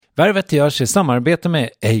Värvet görs i samarbete med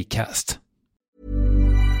Acast.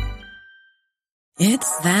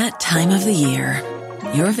 It's that time of the year.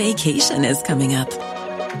 Your vacation is coming up.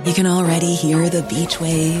 You can already hear the beach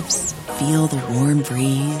waves, feel the warm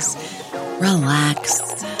breeze, relax,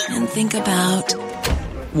 and think about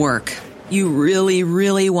work. You really,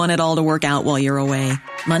 really want it all to work out while you're away.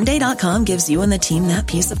 Monday.com gives you and the team that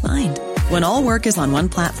peace of mind. When all work is on one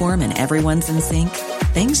platform and everyone's in sync,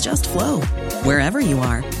 things just flow. Wherever you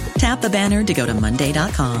are, tap the banner to go to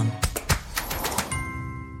Monday.com.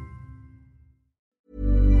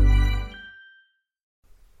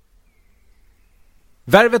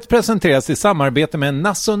 Värvet presenteras i samarbete med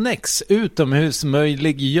Nasonex,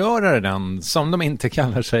 utomhusmöjliggöraren, som de inte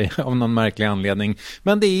kallar sig av någon märklig anledning.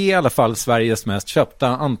 Men det är i alla fall Sveriges mest köpta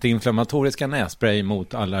antiinflammatoriska nässpray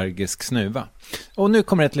mot allergisk snuva. Och nu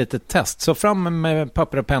kommer ett litet test, så fram med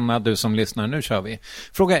papper och penna du som lyssnar, nu kör vi.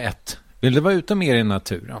 Fråga 1. Vill du vara ute mer i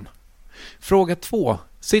naturen? Fråga 2.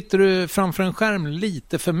 Sitter du framför en skärm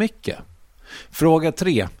lite för mycket? Fråga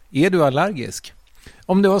 3. Är du allergisk?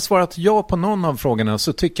 Om du har svarat ja på någon av frågorna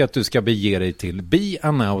så tycker jag att du ska bege dig till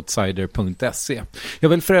beanoutsider.se. Jag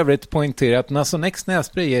vill för övrigt poängtera att Nasonex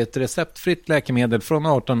nässpray är ett receptfritt läkemedel från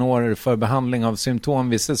 18 år för behandling av symptom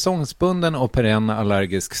vid säsongsbunden och perenn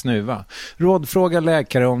allergisk snuva. Rådfråga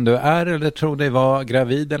läkare om du är eller tror dig vara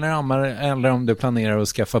gravid eller ammar, eller om du planerar att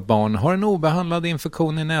skaffa barn, har en obehandlad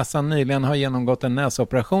infektion i näsan, nyligen har genomgått en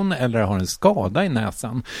näsoperation eller har en skada i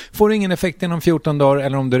näsan. Får ingen effekt inom 14 dagar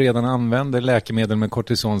eller om du redan använder läkemedel med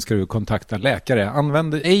kortison ska du kontakta läkare.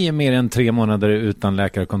 Använd ej mer än 3 månader utan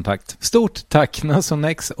läkarkontakt. Stort tack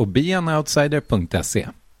Nasonex och beanoutsider.se.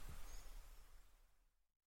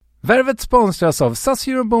 Värvet sponsras av SAS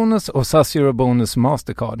Eurobonus och SAS Eurobonus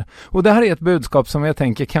Mastercard. Och det här är ett budskap som jag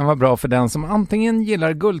tänker kan vara bra för den som antingen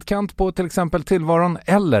gillar guldkant på till exempel tillvaron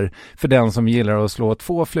eller för den som gillar att slå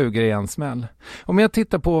 2 flugor i en smäll. Om jag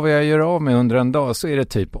tittar på vad jag gör av med under en dag så är det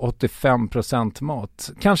typ 85%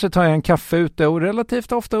 mat. Kanske tar jag en kaffe ute och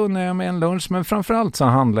relativt ofta unnar jag mig en lunch, men framförallt så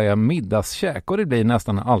handlar jag middagskäk och det blir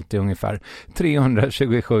nästan alltid ungefär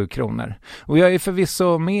 327 kronor. Och jag är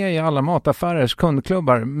förvisso med i alla mataffärers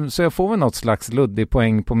kundklubbar så jag får väl något slags luddig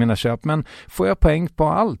poäng på mina köp, men får jag poäng på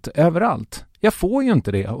allt, överallt? Jag får ju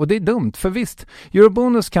inte det och det är dumt, för visst,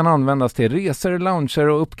 Eurobonus kan användas till resor, lounger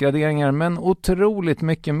och uppgraderingar, men otroligt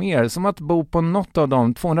mycket mer, som att bo på något av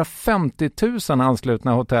de 250 000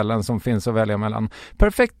 anslutna hotellen som finns att välja mellan.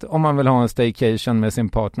 Perfekt om man vill ha en staycation med sin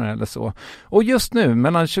partner eller så. Och just nu,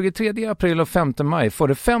 mellan 23 april och 5 maj, får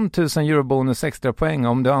du 5 000 Eurobonus extra poäng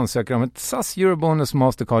om du ansöker om ett SAS Eurobonus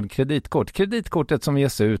Mastercard kreditkort. Kreditkortet som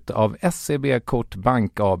ges ut av SEB Kort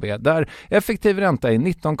Bank AB, där effektiv ränta är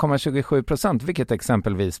 19,27%. Vilket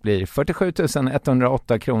exempelvis blir 47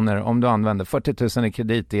 108 kronor om du använder 40 000 i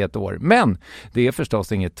kredit i ett år. Men det är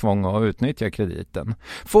förstås inget tvång att utnyttja krediten.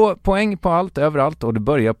 Få poäng på allt överallt och du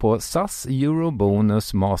börjar på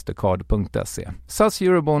saseurobonusmastercard.se.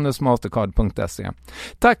 saseurobonusmastercard.se.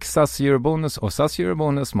 Tack SAS Eurobonus och SAS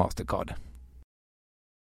Eurobonus Mastercard.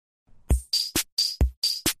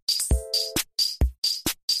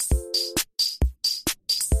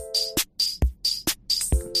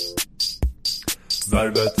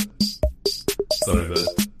 Värvet, värvet,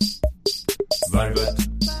 värvet,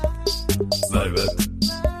 värvet,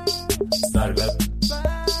 värvet,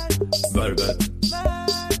 värvet,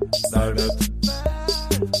 värvet,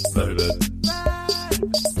 värvet.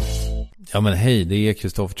 Ja men hej, det är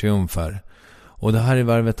Kristoffer Triumf här. Och det här är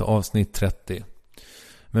Värvet avsnitt 30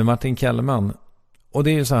 med Martin Kellerman. Och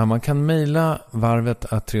det är ju så här, man kan mejla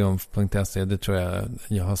varvet@triumf.se, det tror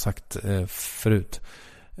jag har sagt förut.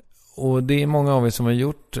 Och det är många av er som har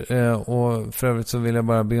gjort, och för övrigt så vill jag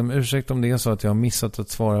bara be om ursäkt om det är så att jag har missat att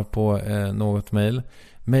svara på något mejl.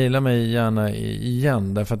 Mejla mig gärna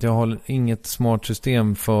igen, därför att jag har inget smart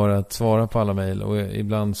system för att svara på alla mejl och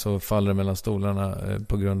ibland så faller det mellan stolarna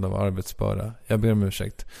på grund av arbetsbörda. Jag ber om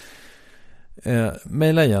ursäkt.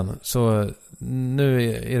 Mejla igen, så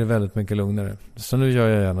nu är det väldigt mycket lugnare. Så nu gör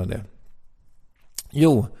jag gärna det.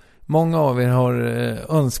 Jo, många av er har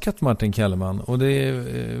önskat Martin Kellerman och det är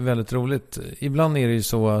väldigt roligt. Ibland är det ju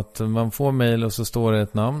så att man får mejl och så står det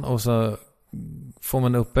ett namn och så får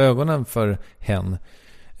man upp ögonen för hen.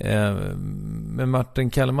 Med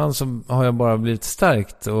Martin Kellerman så har jag bara blivit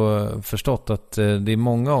stärkt och förstått att det är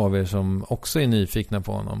många av er som också är nyfikna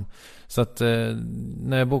på honom. Så att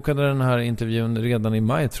när jag bokade den här intervjun redan i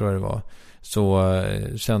maj tror jag det var, så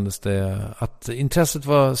kändes det att intresset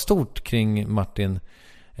var stort kring Martin.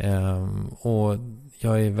 Och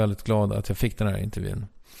jag är väldigt glad att jag fick den här intervjun.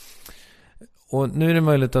 Och nu är det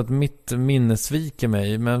möjligt att mitt minne sviker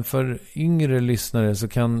mig, men för yngre lyssnare så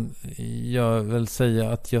kan jag väl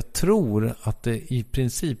säga att jag tror att det i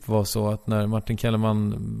princip var så att när Martin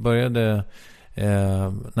Kellerman började,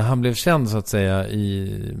 när han blev känd så att säga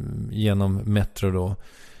genom Metro då,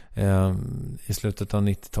 i slutet av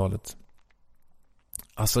 90-talet.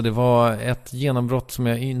 Alltså det var ett genombrott som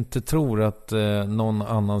jag inte tror att någon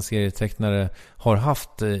annan serietecknare har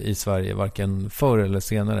haft i Sverige, varken förr eller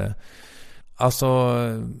senare. Alltså,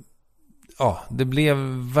 ja, det blev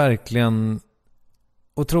verkligen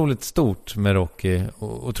otroligt stort med Rocky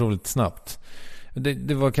och otroligt snabbt.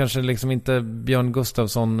 Det var kanske liksom inte Björn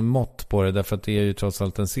Gustafsson mått på det, därför att det är ju trots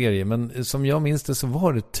allt en serie. Men som jag minns det så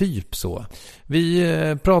var det typ så.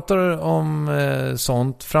 Vi pratar om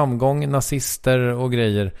sånt, framgång, nazister och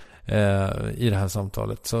grejer i det här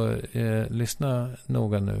samtalet. Så lyssna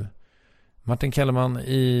noga nu. Martin Kellerman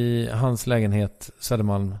i hans lägenhet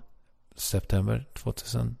Södermalm, september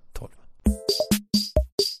 2012.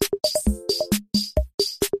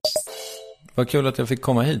 Vad kul att jag fick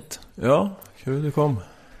komma hit. Ja, kul du kom.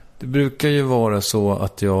 Det brukar ju vara så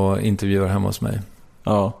att jag intervjuar hemma hos mig.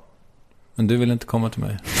 Ja. Men du vill inte komma till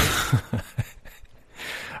mig.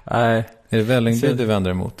 Nej. Är det Vällingby du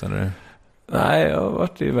vänder emot, eller? Nej, jag har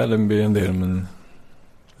varit i Vällingby en del, men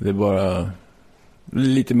det är bara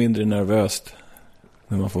lite mindre nervöst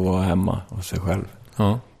när man får vara hemma hos sig själv.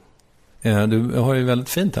 Ja. Du har ju väldigt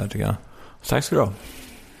fint här, tycker jag. Tack ska du ha.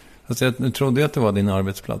 Alltså, jag trodde att det var din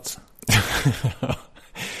arbetsplats.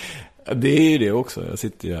 Det är ju det också. Jag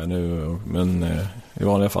sitter ju här nu, men i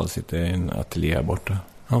vanliga fall sitter jag i en ateljé borta.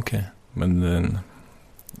 Okej. Okay. Men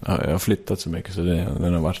jag har flyttat så mycket så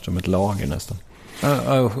den har varit som ett lager nästan.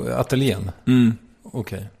 Ateljén? Mm.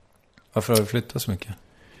 Okej. Okay. Varför har du flyttat så mycket?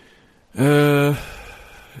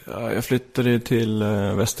 Jag flyttade till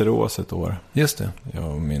Västerås ett år. Just det.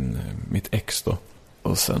 Jag och mitt ex då.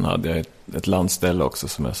 Och sen hade jag ett landställe också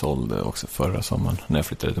som jag sålde också förra sommaren när jag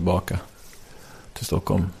flyttade tillbaka till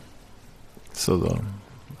Stockholm. Så då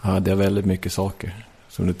hade jag väldigt mycket saker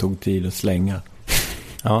som det tog tid att slänga.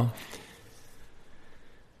 Ja.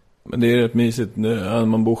 Men det är rätt mysigt. När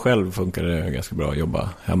man bor själv funkar det ganska bra att jobba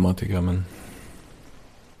hemma, tycker jag. Men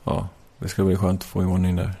ja, det ska bli skönt att få i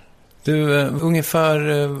ordning där. Du,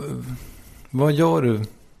 ungefär vad gör du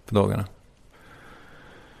på dagarna?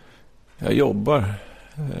 Jag jobbar.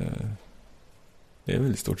 Det är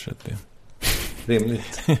väl i stort sett det.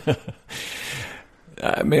 Rimligt.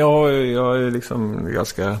 Nej, men jag är liksom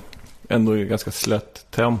ganska slött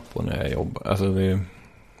tempo när jag jobbar. Alltså det är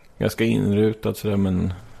ganska inrutat sådär,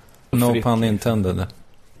 men... No pun intended.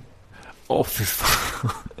 Fy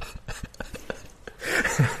fan.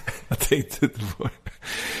 Jag tänkte inte på det.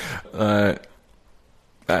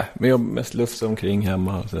 Nej, men jag mest lufsar omkring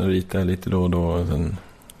hemma. Sen ritar jag lite då och då. Och sen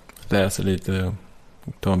läser lite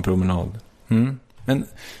och tar en promenad. Mm. Men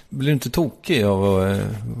blir du inte tokig av att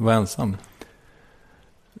vara ensam?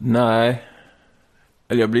 Nej.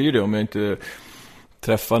 Eller jag blir ju det om jag inte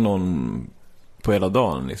träffar någon på hela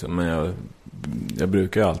dagen. Liksom. Men jag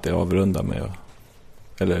brukar alltid avrunda med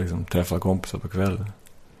eller liksom träffa kompisar på kvällen.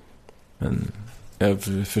 Men jag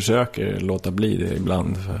försöker låta bli det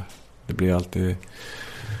ibland. För det blir alltid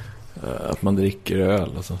att man dricker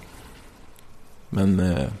öl och så.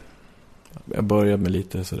 Men jag börjar med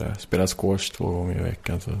lite sådär. Spela squash 2 gånger i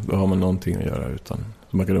veckan. Så då har man någonting att göra utan.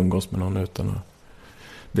 Så man kan umgås med någon utan att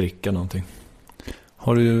dricka någonting.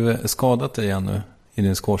 Har du skadat dig ännu i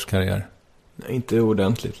din squashkarriär? Nej, inte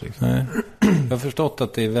ordentligt liksom. Nej. Jag har förstått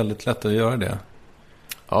att det är väldigt lätt att göra det.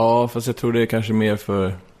 Ja, fast jag tror det är kanske mer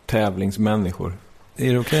för tävlingsmänniskor.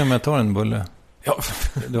 Är det okej om jag tar en bulle? Ja,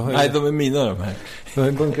 nej, de är mina de här. Du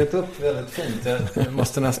har bunkrat upp väldigt fint. Jag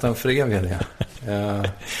måste nästan föreviga det.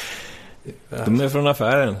 De är från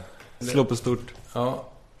affären. Slå på stort. Ja.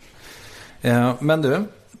 Men du,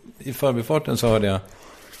 i förbifarten så hörde jag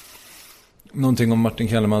någonting om Martin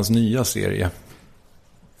Kellermans nya serie.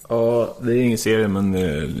 Ja, det är ingen serie, men det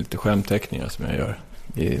är lite skämteckningar som jag gör.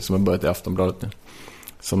 Som har börjat i Aftonbladet nu.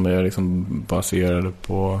 Som är liksom baserade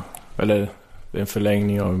på... Eller det är en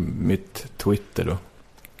förlängning av mitt Twitter då.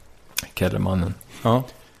 Kellermannen. Ja.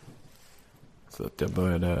 Så att jag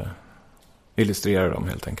började illustrera dem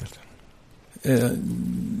helt enkelt.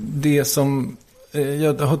 Det som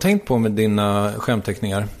jag har tänkt på med dina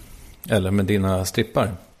skämteckningar, eller med dina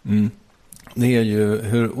strippar, det är ju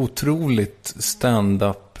hur otroligt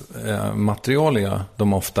stand-up materialiga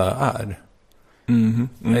de ofta är.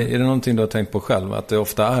 Är det någonting du har tänkt på själv? Att det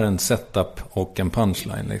ofta är en setup och en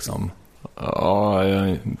punchline liksom? Ja,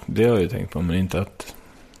 det har jag ju tänkt på, men inte att...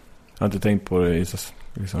 Jag har inte tänkt på det i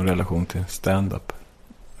liksom relation till stand-up.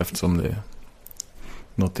 Eftersom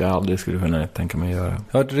något jag aldrig skulle kunna tänka mig göra.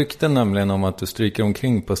 Jag har hört rykten nämligen om att du stryker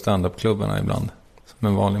omkring på stand-up-klubbarna ibland. Som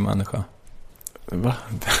en vanlig människa. Va?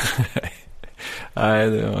 Nej,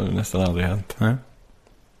 det har nästan aldrig hänt. Nej.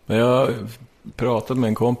 Men jag har pratat med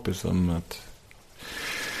en kompis om att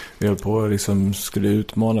vi höll på liksom skulle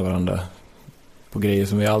utmana varandra på grejer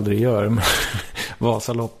som vi aldrig gör.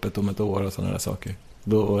 Vasaloppet om ett år och sådana där saker.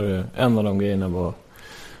 Då var det, en av de grejerna var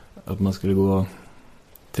att man skulle gå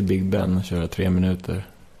till Big Ben och köra 3 minuter.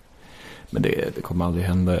 Men det kommer aldrig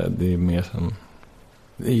hända. Det är mer som...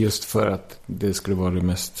 Det är just för att det skulle vara det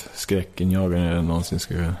mest skräckinjagande jag någonsin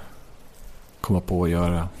skulle komma på att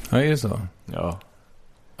göra. Ja, är det så? Ja.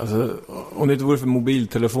 Alltså, om det inte vore för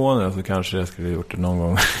mobiltelefoner så kanske jag skulle ha gjort det någon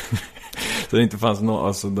gång. Så det inte fanns någon...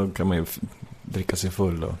 Alltså, då kan man ju dricka sig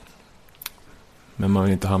full då. Men man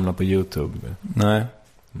vill inte hamna på YouTube. Nej.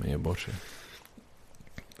 Man ger bort sig.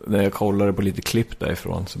 När jag kollade på lite klipp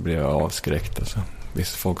därifrån så blev jag avskräckt. Alltså.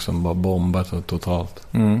 Visst, folk som bara bombat totalt.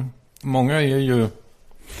 Mm. Många är ju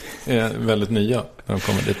väldigt nya när de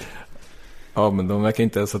kommer dit. Ja, men de verkar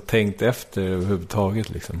inte ens ha tänkt efter överhuvudtaget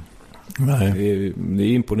liksom. Nej. Det är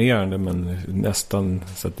imponerande, men nästan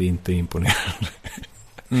så att det inte är imponerande.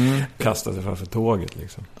 Kasta sig framför tåget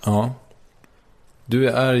liksom. Ja. Du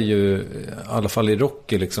är ju i alla fall i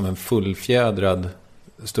Rocky liksom en fullfjädrad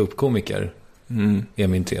ståuppkomiker. Är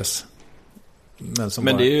min tes.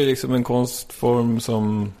 Men det är ju liksom en konstform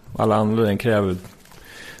som alla andra, den kräver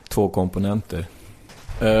 2 komponenter.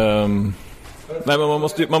 Nej, men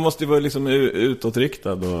man måste ju vara liksom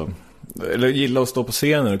utåtriktad eller gilla att stå på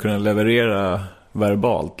scenen och kunna leverera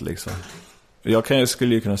verbalt liksom. Jag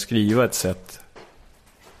skulle ju kunna skriva ett sätt,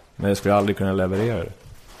 men jag skulle aldrig kunna leverera det.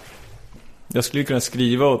 Jag skulle kunna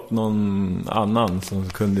skriva åt någon annan som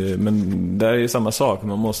kunde, men det är ju samma sak. Det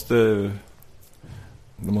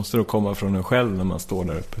måste då komma från en själv när man står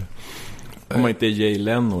där uppe. Om man inte är Jay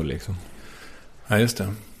Leno liksom. Ja, just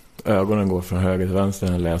det. Ögonen går från höger till vänster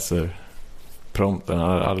när jag läser prompten. Jag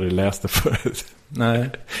har aldrig läst det förut. Nej,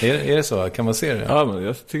 är det så? Kan man se det? Ja, men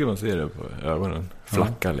jag tycker man ser det på ögonen.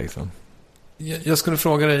 Flacka liksom. Jag skulle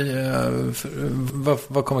fråga dig,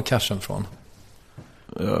 var kommer cashen från?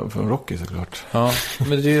 Ja, från Rocky såklart. Ja, men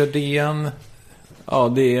du gör DN. Ja,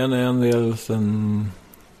 DN är en del. Sen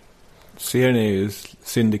serien är ju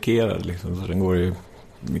syndikerad liksom, så den går ju,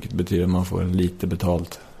 vilket betyder att man får lite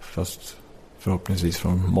betalt, fast förhoppningsvis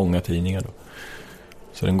från många tidningar då.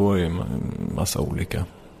 Så den går ju en massa olika.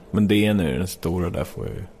 Men DN är ju den stora, där får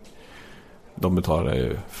ju, de betalar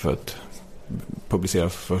ju för att publicera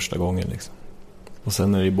för första gången liksom. Och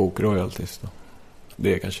sen är det ju bokroyalties då.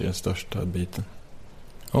 Det är kanske den största biten.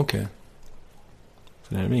 Okej.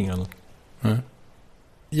 Så det är inget annat. Mm.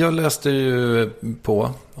 Jag läste ju på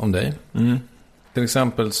om dig. Till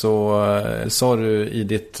exempel så sa du i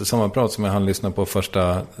ditt sommarprat som jag hann lyssna på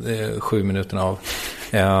första 7 minuterna av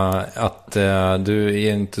att du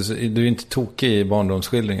är inte tokig i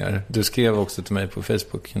barndomsskildringar. Du skrev också till mig på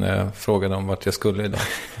Facebook när jag frågade om vart jag skulle idag.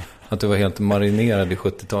 Att du var helt marinerad i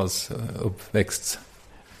 70-tals uppväxt.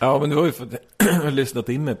 Ja, men det var ju för att jag har lyssnat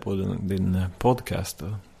in mig på din podcast.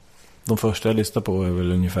 De första jag lyssnade på är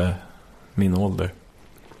väl ungefär min ålder.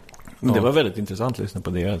 Det var väldigt intressant att lyssna på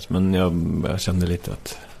deras, men jag kände lite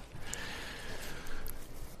att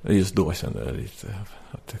just då kände jag lite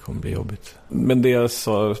att det kommer bli jobbigt. Men det jag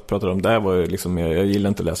pratade om där var ju liksom, jag gillar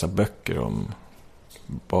inte att läsa böcker om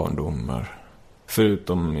barndomar,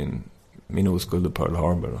 förutom min oskuld och Pearl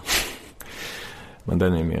Harbor då. Men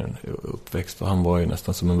den är mer uppväxt, och han var ju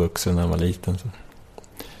nästan som en vuxen när han var liten. Så.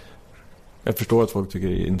 Jag förstår att folk tycker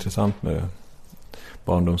det är intressant med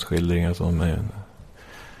barndomsskildringar som är.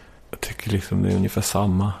 Jag tycker liksom det är ungefär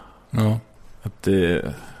samma. Ja. Att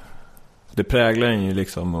det präglar en ju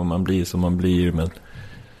liksom om man blir som man blir, men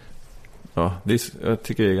ja, jag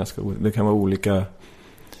tycker det är ganska, det kan vara olika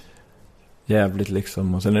jävligt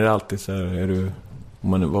liksom, och sen är det alltid så här,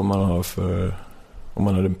 vad man har för, om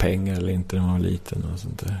man hade pengar eller inte när man var liten och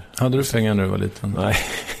sånt där. Hade du pengar när du var liten? Nej.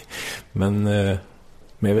 Men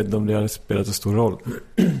jag vet inte om det hade spelat så stor roll.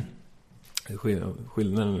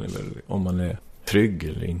 Skillnaden är väl om man är trygg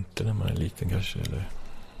eller inte när man är liten kanske, eller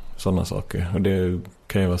sådana saker. Och det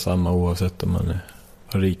kan ju vara samma oavsett om man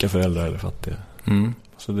har rika föräldrar eller fattiga.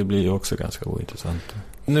 Så det blir ju också ganska ointressant.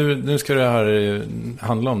 Nu ska det här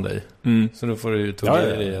handla om dig. Så då får du ju ta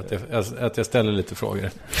i att jag ställer lite frågor.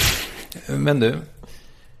 Men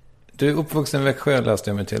du är uppvuxen i Växjö, läste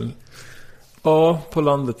jag mig till. Ja, på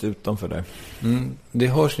landet utanför där. Det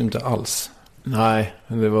hörs ju inte alls. Nej,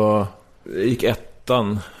 det gick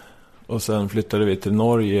 1:an och sen flyttade vi till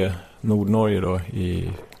Norge, Nordnorge då,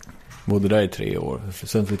 bodde där i 3 år.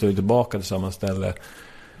 Sen flyttade vi tillbaka till samma ställe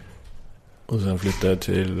Och sen flyttade jag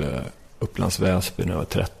till Upplands Väsby när jag var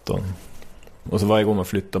 13. Och så varje gång man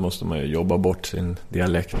flyttar måste man ju jobba bort sin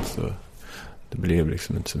dialekt. Så det blev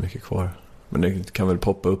liksom inte så mycket kvar. Men det kan väl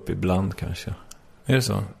poppa upp ibland kanske. Är det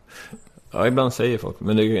så? Ja, ibland säger folk.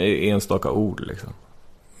 Men det är enstaka ord liksom.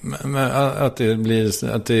 Men att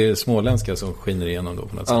det är småländska som skiner igenom då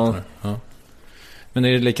på något sätt? Ja. Men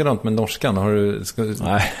är det likadant med norskan?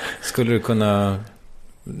 Nej. Skulle du kunna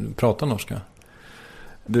prata norska?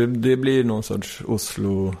 Det blir någon sorts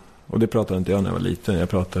Oslo. Och det pratade inte jag när jag var liten. Jag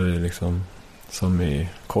pratade liksom som i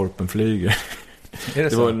Korpen flyger. Är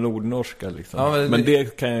det var nordnorska liksom. Ja, men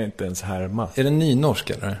det kan jag inte ens härma. Är det nynorsk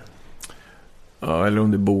eller? Ja, eller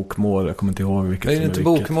om det är bokmål. Jag kommer inte ihåg vilket som är inte vilket.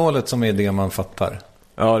 Bokmålet som är det man fattar?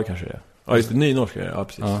 Ja, det kanske det är. Ja, just det. Nynorska, ja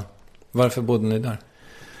precis. Ja. Varför bodde ni där?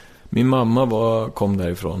 Min mamma kom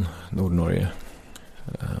därifrån, Nordnorge.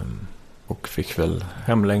 Och fick väl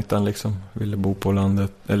hemlängtan liksom. Ville bo på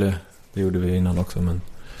landet. Eller det gjorde vi innan också, men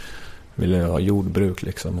ville ha jordbruk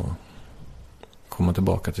liksom och komma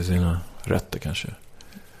tillbaka till sina rötter kanske.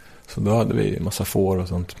 Så då hade vi massa får och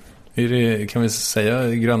sånt. Är det, kan vi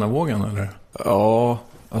säga gröna vågen eller? Ja,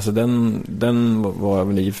 alltså den var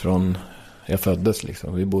väl ifrån jag föddes liksom.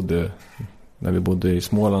 När vi bodde i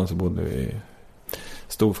Småland så bodde vi i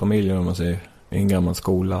storfamiljer om man säger. I en gammal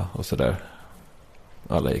skola och sådär.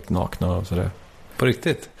 Alla gick nakna och sådär. På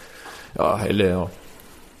riktigt? Ja, eller ja.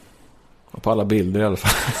 På alla bilder i alla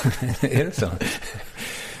fall. Är det så?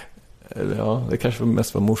 Ja, det kanske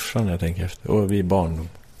mest var morsan jag tänker efter. Och vi barn.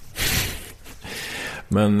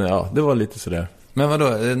 Men ja, det var lite sådär. Men vadå,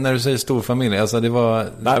 när du säger storfamilj, alltså det var...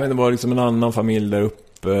 Nej, men det var liksom en annan familj där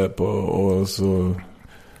uppe på, och så...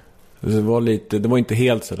 Det var lite, det var inte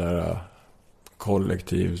helt sådär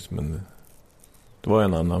kollektivt, men det var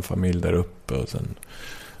en annan familj där uppe och sen...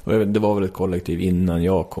 Och det var väl ett kollektiv innan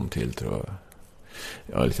jag kom till, tror jag.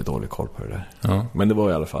 Jag har lite dålig koll på det där. Ja. Men det var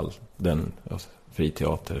i alla fall den, alltså, fri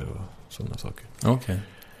teater och sådana saker. Okej.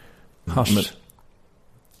 Hasch?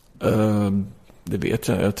 Det vet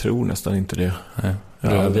jag tror nästan inte det. Nej. Jag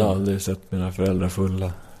har aldrig sett mina föräldrar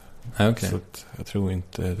fulla. Nej, okay. Så jag tror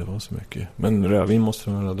inte det var så mycket. Men rödvin måste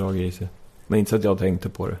de ha dragit i sig. Men inte så att jag tänkte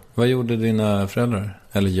på det. Vad gjorde dina föräldrar?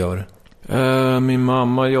 Eller gör? Min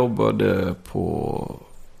mamma jobbade på...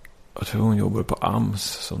 Jag tror hon jobbade på AMS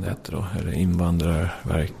som det heter då. Eller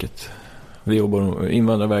Invandrarverket.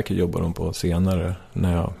 Invandrarverket jobbade hon på senare.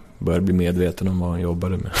 När jag började bli medveten om vad hon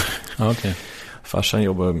jobbade med. Okay. Farsan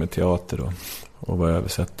jobbade med teater då. Och var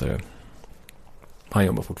översättare. Han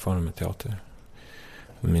jobbar fortfarande med teater.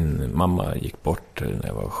 Min mamma gick bort när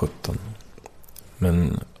jag var 17.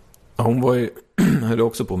 Men hon var ju höll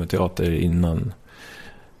också på med teater innan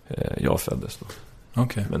jag föddes då.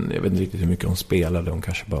 Okay. Men jag vet inte riktigt hur mycket hon spelade. Hon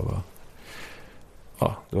kanske bara var...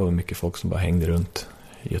 Ja, det var mycket folk som bara hängde runt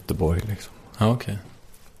i Göteborg liksom. Ja, okej.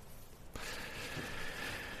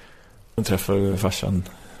 Jag träffade farsan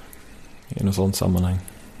i något sånt sammanhang.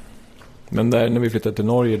 Men där när vi flyttade till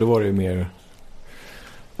Norge, då var det ju mer...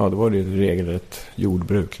 Ja, då var det ju regelrätt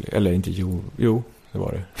jordbruk. Eller inte jord... Jo, det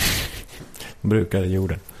var det. De brukade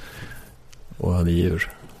jorden. Och hade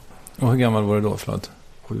djur. Och hur gammal var du då, förlåt?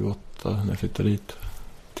 7-8 när jag flyttade dit.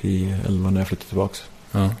 10-11 när jag flyttade tillbaka.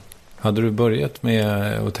 Ja. Hade du börjat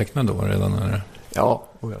med att teckna då redan? Eller? Ja,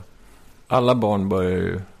 alla barn börjar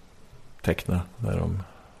ju teckna när de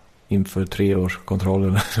inför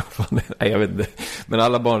 3-årskontrollen. Nej, jag vet inte. Men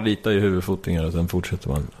alla barn ritar ju huvudfotingar och sen fortsätter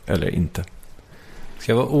man. Eller inte.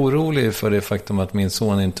 Ska jag vara orolig för det faktum att min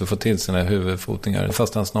son inte får till sina huvudfotingar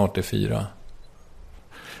fast han snart är 4?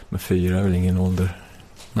 Men 4 är väl ingen ålder.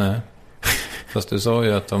 Nej. Fast du sa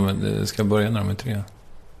ju att de ska börja när de är 3.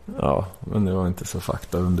 Ja, men det var inte så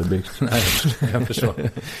fakta underbyggt. Nej, jag förstår.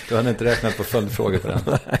 Du hade inte räknat på följdfrågor på den.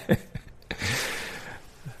 Nej.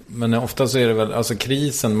 Men ofta så är det väl, alltså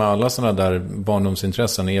krisen med alla sådana där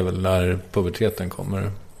barndomsintressen är väl när puberteten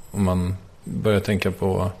kommer. Om man börjar tänka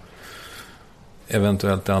på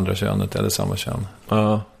eventuellt det andra könet eller samma kön.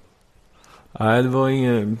 Ja. Nej,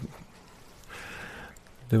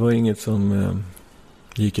 det var inget som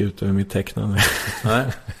gick ut över mitt tecknande. Nej.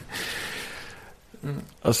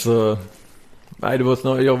 Alltså, nej, det var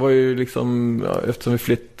snarare, jag var ju liksom, ja, eftersom vi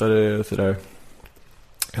flyttade sådär,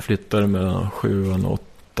 jag flyttade mellan 7 och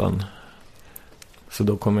 8. Så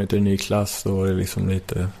då kom jag till en ny klass, då var det liksom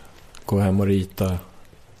lite gå hem och rita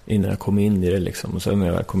innan jag kom in i det liksom. Och sen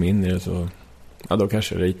när jag kom in i det så, ja, då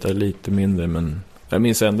kanske jag ritade lite mindre, men jag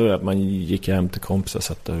minns ändå att man gick hem till kompisar och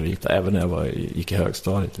satt och ritade, även när jag gick i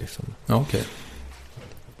högstadiet liksom. Ja, okej.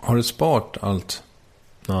 Har du sparat allt?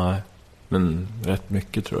 Nej, men rätt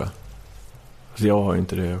mycket tror jag. Alltså jag har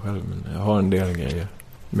inte det själv, men jag har en del grejer.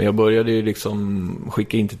 Men jag började ju liksom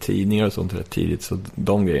skicka in till tidningar och sånt rätt tidigt. Så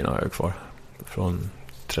de grejerna har jag kvar. Från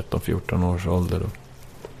 13-14 års ålder då.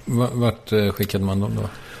 Vart skickade man dem då?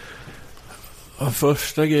 Ja,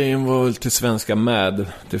 första grejen var väl till Svenska Med.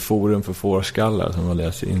 Till Forum för fårskallar som var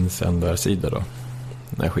deras insändarsida då.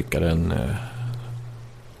 När jag skickade en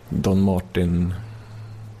Don Martin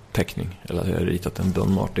teckning. Eller jag hade ritat en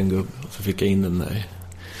Don Martin gubb. Och så fick jag in den där.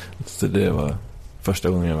 Så det var första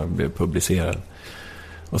gången jag blev publicerad.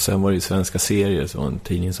 Och sen var det ju Svenska Serier som var en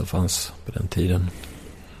tidning som fanns på den tiden.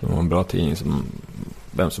 Det var en bra tidning som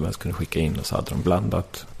vem som helst kunde skicka in. Och så hade de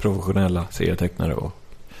blandat professionella serietecknare och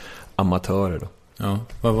amatörer då. Ja,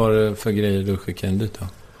 vad var det för grejer du skickade in dit då?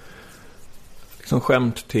 Liksom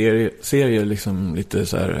skämt-serier, liksom lite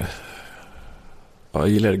så här. Ja, jag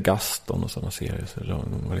gillade Gaston och sådana serier. Så de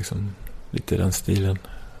var liksom lite i den stilen.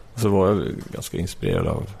 Och så var jag ganska inspirerad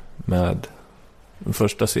av Med. Den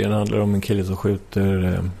första serien handlar om en kille som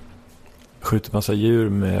skjuter massa djur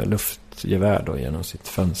med luftgevär då genom sitt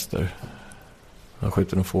fönster. Han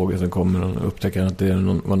skjuter en fågel, så kommer och upptäcker att det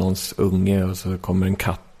var någons unge, och så kommer en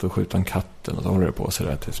katt och skjuter katten, och så håller det på så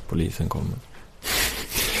där tills polisen kommer.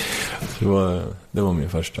 Så det var min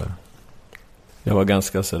första. Jag var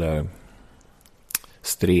ganska så där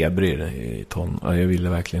strebrig i ton. Jag ville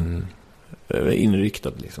verkligen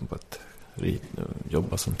inriktad liksom på att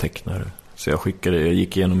jobba som tecknare. Så jag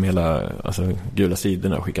gick igenom hela Gula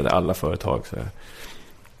sidorna och skickade alla företag, så jag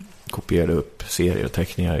kopierade upp serier och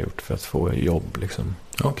teckningar jag gjort för att få jobb liksom.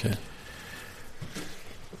 Okej.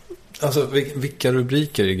 Alltså vilka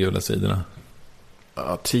rubriker i Gula sidorna?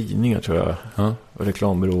 Ja, tidningar tror jag. Ja. Och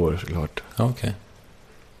reklambyråer såklart. Okej.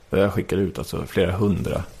 Jag skickade ut flera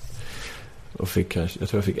hundra. Och jag tror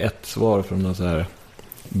jag fick ett svar från någon så här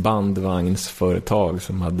bandvagnsföretag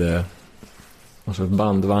som hade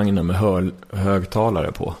bandvagnar med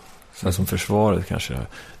högtalare på. Sen som försvaret kanske.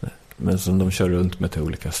 Men som de kör runt med till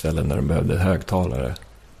olika ställen när de behövde högtalare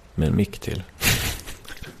med en mick till.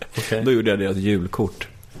 Okay. Då gjorde jag deras julkort.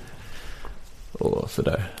 Och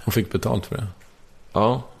sådär. Och fick betalt för det?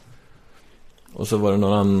 Ja. Och så var det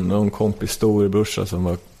någon kompis storebrorsa som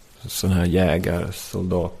var sån här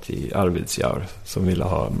jägarsoldat i Arvidsjaur som ville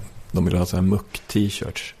ha så här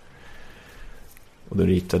muck-t-shirts. Och då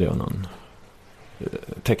ritade jag någon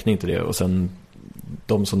teckning till det. Och sen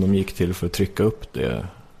de som de gick till för att trycka upp det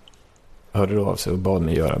hörde då av sig och bad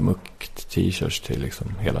mig göra muck-t-shirts till liksom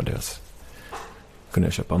hela deras. Kunde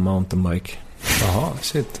jag köpa en mountainbike. Jaha,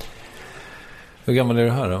 shit. Hur gammal är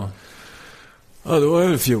du här då? Ja, då var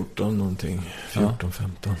jag 14 någonting. 14-15.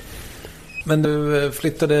 Men du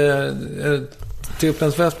flyttade till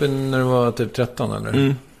Upplands Väsby när du var typ 13 eller?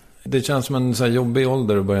 Mm. Det känns som en så här jobbig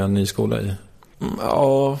ålder att börja en ny skola i.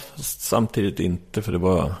 Ja, samtidigt inte, för det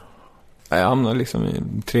var... Jag hamnade liksom i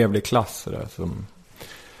en trevlig klass där, som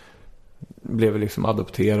blev liksom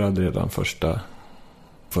adopterad redan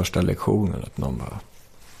första lektionen. Att någon bara,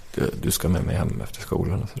 du ska med mig hem efter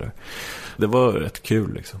skolan och sådär. Det var rätt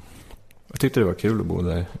kul liksom. Jag tyckte det var kul att bo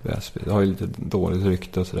där i Väsby. Det har ju lite dåligt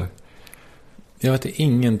rykte och sådär. Jag vet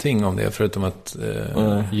ingenting om det förutom att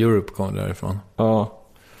Europe kom därifrån. Ja.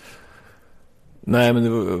 Nej, men det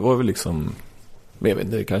var väl liksom... Jag vet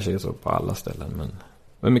inte, det kanske är så på alla ställen, men...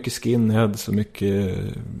 Det var mycket skinheads och mycket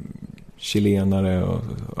chilenare och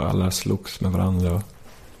alla slogs med varandra.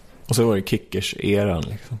 Och så var det kickers-eran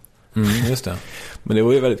liksom. Just det. Men det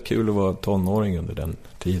var ju väldigt kul att vara tonåring under den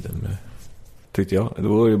tiden, tyckte jag. Det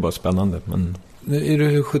var ju bara spännande, men... Är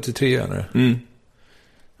du 73 eller? Mm.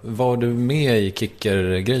 Var du med i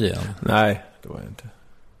kicker-grejen? Nej, det var jag inte.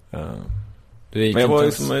 Men jag var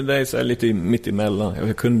ju som dig så här lite mitt emellan.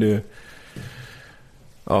 Jag kunde ju...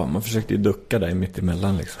 Ja, man försökte ju ducka där mitt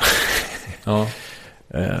emellan liksom. Ja.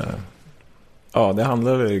 Ja, det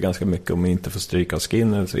handlade ju ganska mycket om att inte få stryka av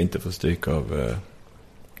Skinner, och inte få stryka av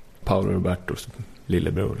Paolo Robertos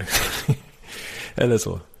lillebror liksom. Eller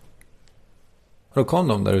så. Då kom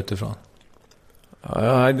de där utifrån?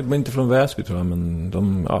 Ja, det var inte från Väsby tror jag,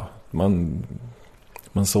 men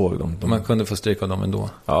man såg dem. Man kunde få stryka av dem ändå?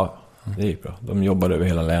 Ja, det gick bra. De jobbade över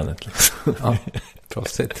hela länet liksom. Ja,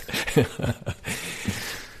 proffsigt.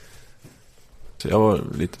 Så jag var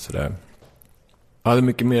lite sådär... Jag hade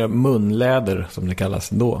mycket mer munläder, som det kallas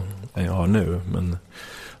då, än jag har nu. Men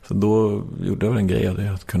så då gjorde jag en grej av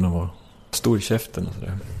det, att kunna vara stor i käften och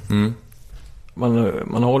sådär. Mm.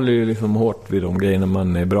 Man håller ju liksom hårt vid de grejerna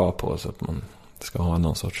man är bra på, så att man ska ha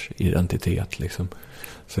någon sorts identitet liksom.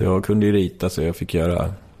 Så jag kunde ju rita, så jag fick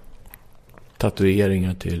göra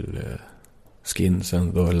tatueringar till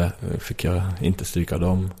skinsen. Då fick jag inte stryka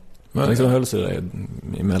dem. Han liksom höll sig där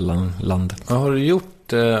i mellanlandet. Vad har du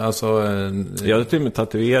gjort? Alltså, jag hade till och med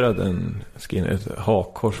tatuerat ett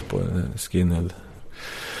hakkors på en skinhead.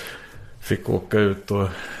 Fick åka ut och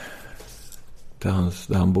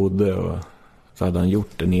där han bodde, och så hade han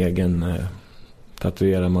gjort en egen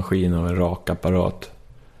tatuerarmaskin av en rakapparat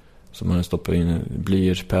som han stoppade in en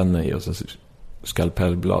blyertspenna i och så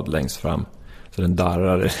skalpellblad längst fram så den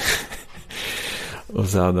darrade. Och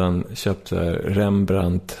så hade han köpt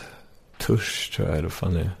Rembrandt tusch, tror jag, eller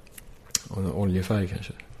fan det, och en oljefärg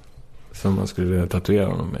kanske, som man skulle tatuera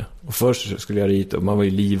honom med. Och först skulle jag rita, och man var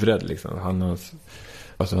ju livrädd liksom.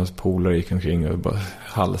 Hans polare gick omkring och bara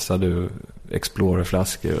halsade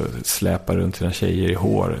Explorer-flaskor och släpade runt sina tjejer i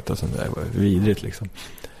håret och sånt där. Det var vidrigt liksom.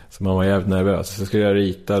 Så man var jävligt nervös. Så skulle jag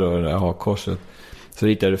rita då det här hakkorset. Så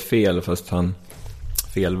ritade jag det fel, fast han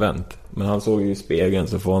felvänt. Men han såg ju i spegeln,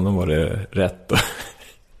 så för honom var det rätt.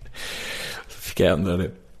 Så fick jag ändra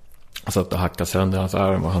det. Jag satt och hackade sönder hans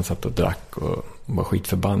arm, och han satt och drack och var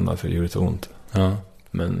skitförbannad för det gjorde så ont. Ja.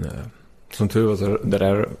 Men som tur var så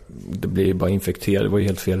det blev bara infekterat. Det var ju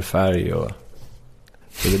helt fel färg, och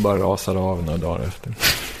det bara rasade av några dagar efter.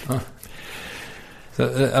 Ja.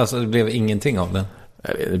 Så, alltså det blev ingenting av den?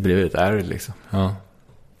 Det blev ett ärr liksom. Ja.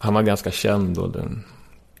 Han var ganska känd då, den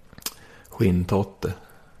skinntotte.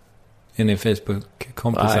 Är ni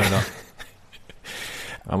Facebook-kompisar då?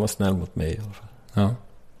 Han var snäll mot mig i alla fall. Ja.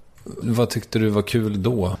 Vad tyckte du var kul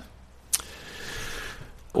då?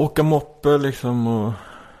 Åka moppe liksom, och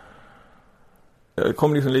jag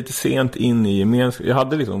kom liksom lite sent in i gemenskap. Jag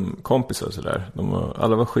hade liksom kompisar och sådär.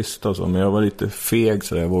 Alla var schyssta och så, men jag var lite feg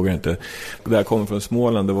så jag vågade inte. Där jag kom från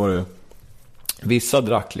Småland, det var det vissa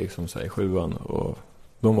drack liksom så här, i 7:an, och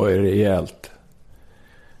de var ju rejält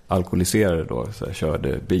alkoholiserade då, så jag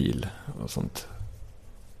körde bil och sånt.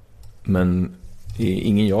 Men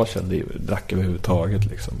ingen jag kände drack överhuvudtaget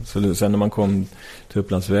liksom. Så sen när man kom till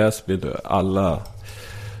Upplands Väsby, då alla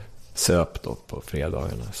söp då på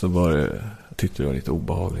fredagarna, så tyckte det var lite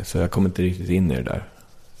obehagligt. Så jag kom inte riktigt in i det där.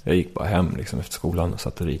 Jag gick bara hem liksom efter skolan och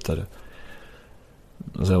satt och ritade.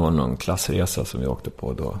 Och sen var det någon klassresa som vi åkte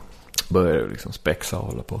på, då började jag liksom spexa och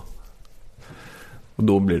hålla på. Och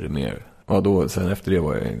då blir det mer. Och då, sen efter det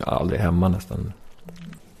var jag aldrig hemma nästan.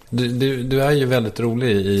 Du är ju väldigt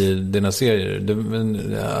rolig i dina serier.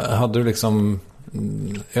 Men hade du liksom,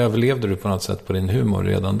 överlevde du på något sätt på din humor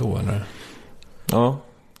redan då, eller? Ja,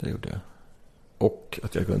 det gjorde jag. Och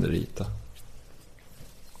att jag kunde rita.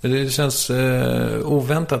 Det känns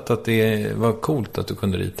oväntat att det var coolt att du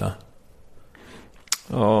kunde rita.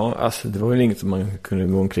 Ja, alltså det var väl inget som man kunde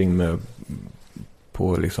gå omkring med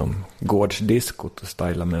på liksom gårdsdiskot och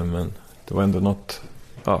styla med, men det var ändå något,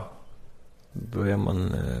 ja, då är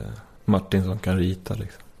man Martin som kan rita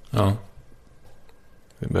liksom. Ja.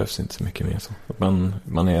 Det behövs inte så mycket mer så.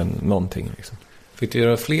 Man är någonting liksom. Fick du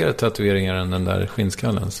göra fler tatueringar än den där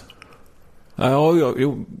skinnskallens? Ja,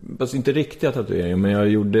 fast inte riktiga tatueringar, men jag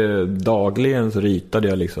gjorde dagligen, så ritade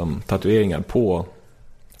jag liksom tatueringar på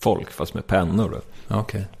folk, fast med pennor.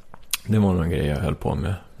 Okej. Det var några grejer jag höll på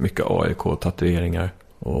med. Mycket AIK-tatueringar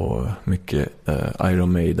och mycket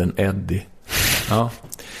Iron Maiden Eddie. Ja.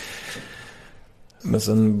 Men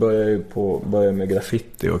sen började jag med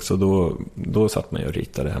graffiti också. Då satt man ju och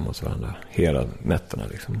ritade hemma hos varandra hela nätterna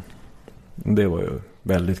liksom. Det var ju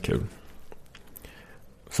väldigt kul.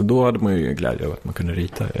 Så då hade man ju glädje av att man kunde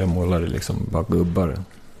rita. Jag målade liksom bara gubbar.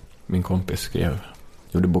 Min kompis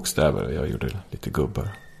gjorde bokstäver och jag gjorde lite gubbar.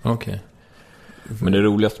 Okej. Men det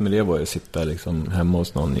roligaste med det var att sitta liksom hemma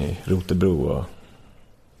hos någon i Rotebro och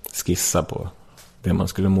skissa på det man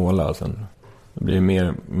skulle måla. Och sen blir det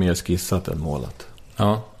mer skissat än målat.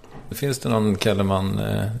 Ja. Finns det någon Kellerman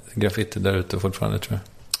graffiti där ute fortfarande, tror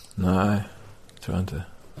jag? Nej, tror jag inte.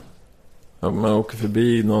 Man åker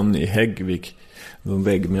förbi någon i Häggvik, någon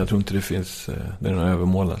vägg, men jag tror inte det finns, den är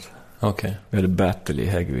övermålat. Okej. Vi hade battle i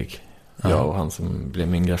Häggvik. Jag och han som blev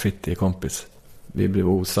min graffiti-kompis. Vi blev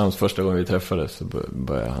osams första gången vi träffades, så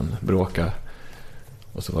började han bråka.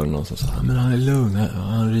 Och så var det någon som sa, men han är lugn,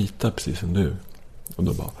 han ritar precis som du. Och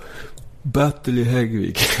då bara, battle i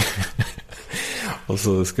Häggvik. Och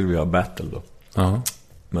så skulle vi ha battle då. Ja.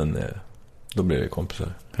 Men då blev vi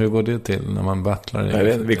kompisar. Hur går det till när man battlar? Jag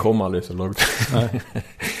vet, vi kom aldrig så långt. Nej.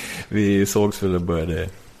 Vi sågs för att började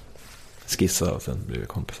skissa och sen blev vi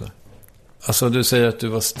kompisar. Alltså du säger att du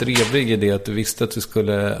var strävig i det, att du visste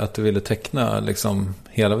att du ville teckna liksom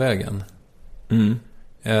hela vägen. Mm.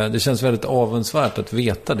 Det känns väldigt avundsvärt att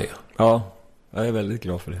veta det. Ja, jag är väldigt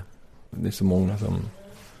glad för det. Det är så många som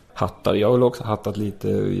hattar. Jag har väl också hattat lite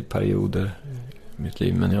i perioder i mitt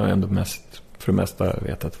liv, men jag har ändå för det mesta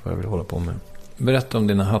vetat vad jag vill hålla på med. Berätta om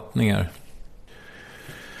dina hattningar.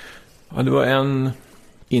 Ja, det var en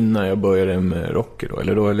innan jag började med Rocky då.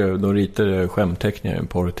 Eller då ritade skämtteckningar i en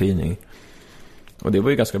porrtidning. Och det var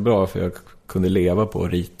ju ganska bra för jag kunde leva på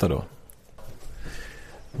att rita då.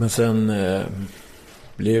 Men sen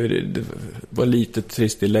blev det var lite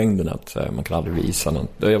trist i längden att så här, man kan aldrig visa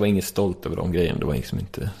något. Jag var inte stolt över de grejerna. Det var liksom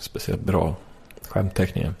inte speciellt bra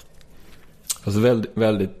skämtteckningar. Alltså väldigt,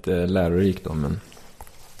 väldigt lärorikt då.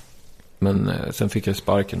 Men sen fick jag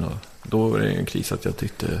sparken och då var det en kris att jag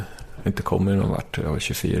tyckte inte kommer någon vart. Jag var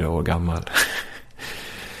 24 år gammal.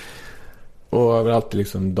 Och jag har alltid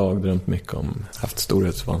liksom dagdrömt mycket om, haft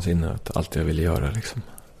storhetsvansinne, att allt jag ville göra liksom.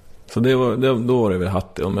 Så då var det väl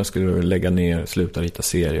hatt om jag skulle lägga ner, sluta rita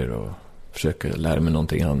serier och försöka lära mig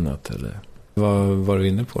någonting annat. Eller... Vad var du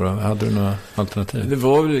inne på då? Hade du några alternativ? Det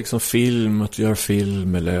var väl liksom film, att göra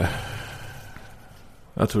film eller...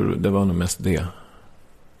 Jag tror det var nog mest det.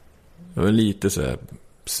 Jag var lite så här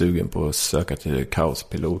sugen på att söka till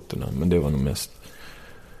Kaospiloterna, men det var nog mest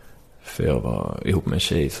för jag var ihop med en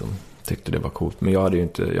tjej som tyckte det var coolt. Men jag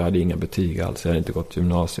hade inga betyg alls, jag hade inte gått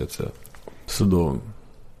gymnasiet. Så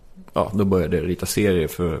då började jag rita serier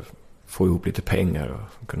för att få ihop lite pengar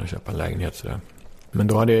och kunna köpa en lägenhet. Så där. Men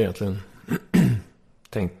då hade jag egentligen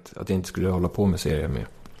tänkt att jag inte skulle hålla på med serier mer.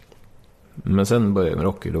 Men sen började jag med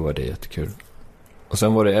Rocky, då var det jättekul. Och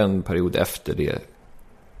sen var det en period efter det.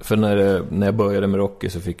 För när jag började med Rocky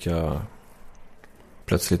så fick jag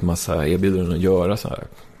plötsligt massa erbjudanden att göra så här.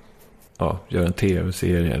 Ja, göra en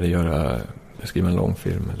tv-serie eller skriva en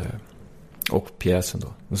långfilm och pjäsen då.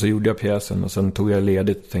 Och så gjorde jag pjäsen och sen tog jag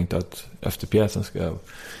ledigt och tänkte att efter pjäsen ska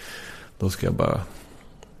jag bara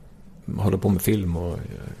hålla på med film och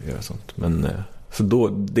göra sånt. Men så då,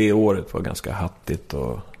 det året var ganska hattigt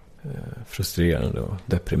och frustrerande och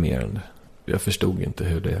deprimerande. Jag förstod inte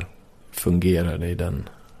hur det fungerade i den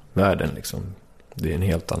världen liksom. Det är en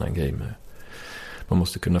helt annan grej med. Man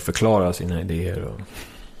måste kunna förklara sina idéer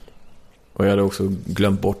och jag hade också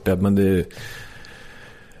glömt bort det, men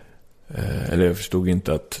eller jag förstod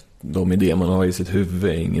inte att de idéer man har i sitt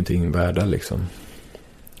huvud är ingenting värda liksom.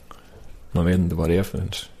 Man vet inte vad det är för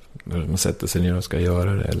man sätter sig ner och ska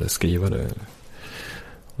göra det eller skriva det.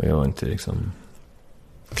 Och jag var inte liksom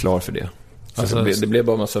klar för det. Alltså, det blev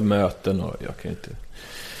bara en massa möten och jag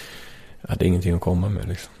hade ingenting att komma med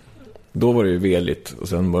liksom. Då var det ju veligt och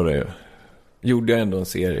sen gjorde jag ändå en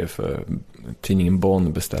serie för tidningen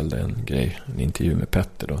Bonn beställde en intervju med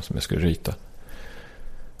Petter då, som jag skulle rita.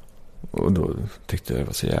 Och då tyckte jag det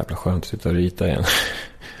var så jävla skönt att sitta och rita igen.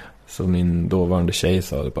 Så min dåvarande tjej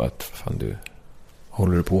sa det bara att fan du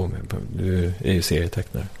håller du på med? Du är ju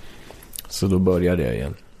serietecknare. Så då började jag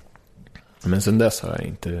igen. Men sen dess har jag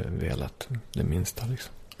inte velat det minsta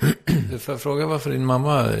liksom. Du får fråga varför din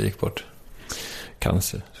mamma gick bort?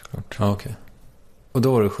 Cancer, såklart. Ja, okej. Och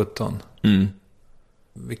då var du 17? Mm.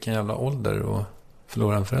 Vilken jävla ålder att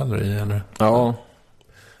förlora en förälder i, eller? Ja,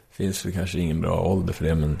 finns väl kanske ingen bra ålder för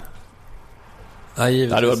det, men... Nej,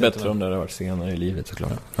 det hade varit bättre om det hade varit senare i livet,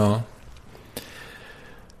 såklart. Ja.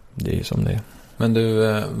 Det är ju som det är. Men du,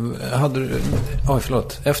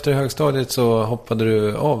 efter högstadiet så hoppade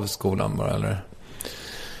du av skolan bara, eller?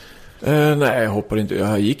 Nej, jag hoppade inte.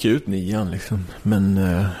 Jag gick ut 9:an liksom. Men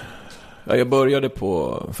jag började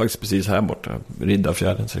på, faktiskt precis här borta,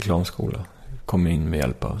 Riddarfjärdens reklamskola. Kom in med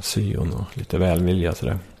hjälp av syon och lite välvilja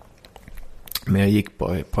sådär. Men jag gick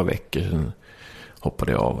på ett par veckor, sen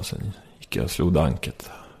hoppade jag av och sen gick jag och slog danket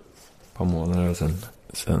ett par månader och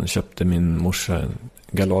sen köpte min morsa en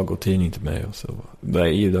Galago-tidning till mig och så där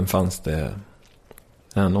i den fanns det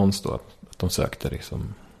en annons då att de sökte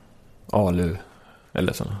liksom ALU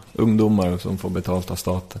eller sådana ungdomar som får betalt av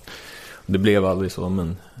staten. Det blev aldrig så,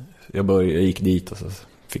 men jag gick dit och så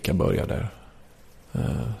fick jag börja där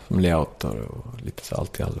som layouter och lite så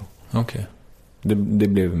allt i allo. Okej. Det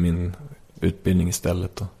blev min utbildning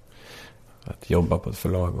istället då. Att jobba på ett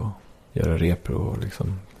förlag och göra repro och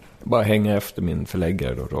liksom bara hänga efter min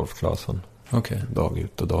förläggare då, Rolf Claesson. Okej. Dag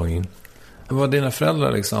ut och dag in. Var dina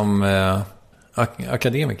föräldrar liksom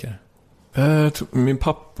akademiker? Min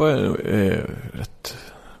pappa är rätt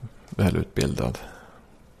välutbildad.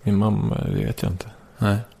 Min mamma, det vet jag inte.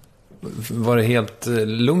 Nej. Var det helt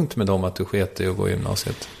lugnt med dem att du sket i att gå i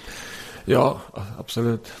gymnasiet? Ja,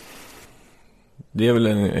 absolut. Det är väl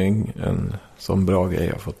en sån bra grej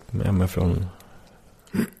jag har fått med mig från...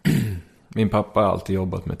 Min pappa har alltid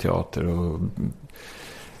jobbat med teater och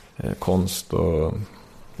konst och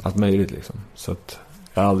allt möjligt liksom. Så att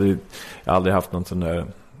jag har aldrig haft någon sån där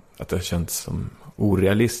att det känns som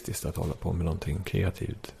orealistiskt att hålla på med någonting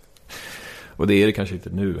kreativt. Och det är det kanske inte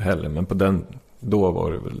nu heller, men då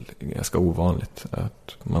var det väl ganska ovanligt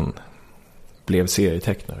att man blev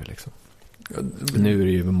serietecknare liksom. Nu är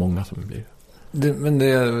det ju många som blir. Men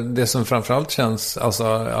det som framförallt känns, alltså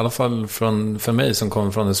i alla fall för mig som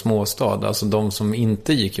kommer från en småstad, alltså de som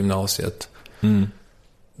inte gick gymnasiet,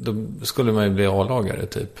 då skulle man ju bli A-lagare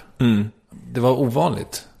typ. Det var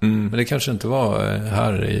ovanligt. Men det kanske inte var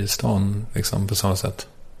här i stan liksom, på samma sätt.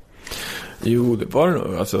 Jo, det var det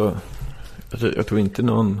nog. Alltså, jag tror inte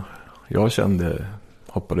någon jag kände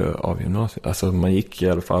hoppade av gymnasiet. Alltså man gick i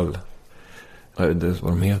alla fall, det var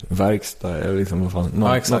de heter, verkstad eller liksom vad fan,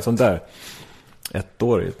 något sånt där.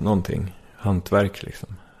 Ettårigt, någonting. Hantverk liksom.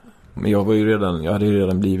 Men jag hade ju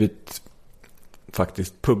redan blivit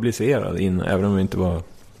faktiskt publicerad även om jag inte var,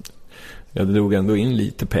 jag drog ändå in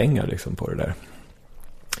lite pengar liksom på det där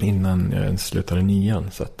innan jag ens slutade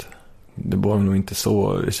 9:an, så att det var nog inte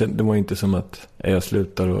så, det var inte som att jag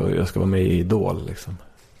slutar och jag ska vara med i Idol liksom.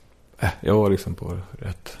 Jag var liksom på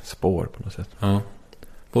rätt spår på något sätt. Ja.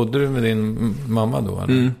 Bodde du med din mamma då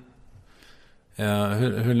eller? Ja,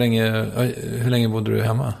 hur länge bodde du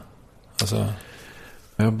hemma? Alltså...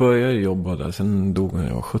 Jag började jobba där, sen dog när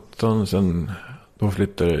jag var 17, sen då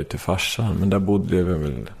flyttade jag till farsan, men där bodde jag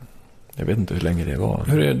väl, jag vet inte hur länge det var.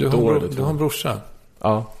 Hur är det? Du har en brorsa?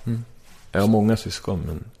 Ja, jag har många syskon,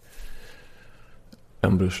 men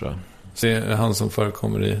en brorsa. Så är det han som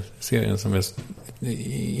förekommer i serien som är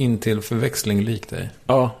in till förväxling lik dig?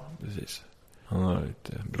 Ja, precis. Han har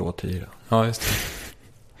lite blåtira. Ja, just det.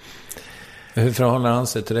 Hur förhåller han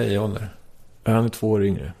sig till dig i ålder? Han är 2 år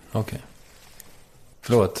yngre. Okej.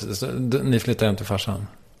 Förlåt, så ni flyttar hem till farsan?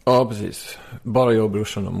 Ja, precis. Bara jag och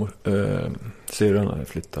brorsan och syrran har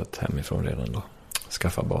flyttat hemifrån redan då.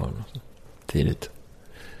 Skaffa barn och så. Tidigt.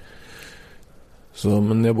 Så,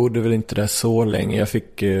 men jag bodde väl inte där så länge. Jag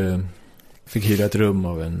fick hyra ett rum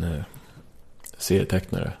av en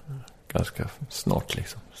serietecknare ganska snart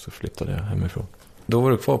liksom. Så flyttade jag hemifrån. Då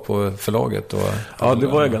var du kvar på förlaget? Ja, det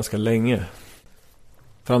var jag ganska länge.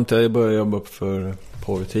 Fram till jag började jobba för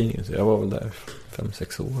porrtidningen. Så jag var väl där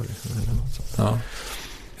 5-6 år. Liksom, eller något sånt. Ja.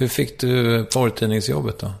 Hur fick du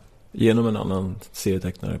porrtidningsjobbet då? Genom en annan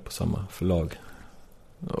serietecknare på samma förlag.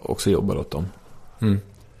 Också jobbade åt dem.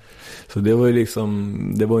 Så det var ju liksom,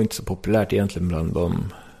 det var inte så populärt egentligen bland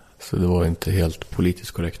dem. Så det var inte helt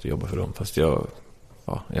politiskt korrekt att jobba för dem. Fast jag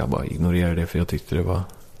bara ignorerade det, för jag tyckte det var...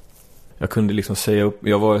 Jag kunde liksom säga upp...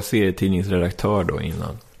 Jag var serietidningsredaktör då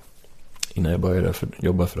innan jag började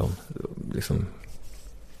jobba för dem. Liksom,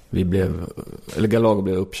 Galago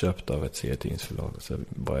blev uppköpt av ett serietidningsförlag. Så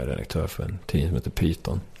var jag redaktör för en tidning som heter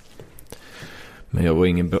Python. Men jag var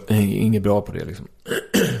ingen bra på det liksom.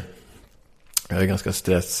 Jag är ganska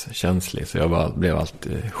stresskänslig, så jag blev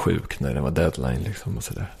alltid sjuk när det var deadline liksom och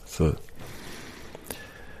sådär. Så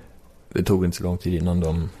det tog inte så lång tid innan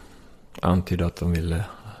de antydde att de ville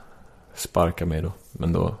sparka mig då.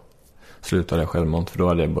 Men då slutade jag självmant, för då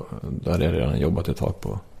hade jag redan jobbat ett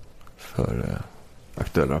tag för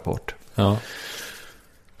Aktuell Rapport. Ja.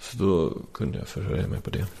 Så då kunde jag försörja mig på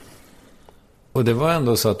det. Och det var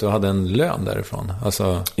ändå så att du hade en lön därifrån?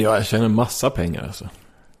 Alltså... Ja, jag tjänade massa pengar alltså.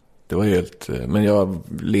 Det var helt... Men jag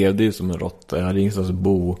levde ju som en råtta. Jag hade ingenstans att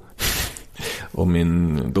bo. Och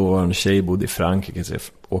min dåvarande tjej bodde i Frankrike, så jag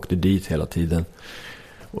åkte dit hela tiden.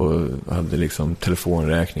 Och hade liksom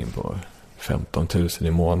telefonräkning på 15 000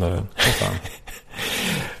 i månaden.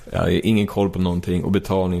 Jag hade ingen koll på någonting. Och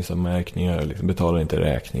betalningsanmärkningar. Liksom betalade inte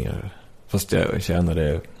räkningar. Fast jag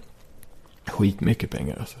tjänade skitmycket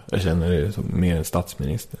pengar. Alltså. Jag kände det som mer än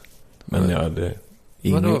statsminister. Men jag hade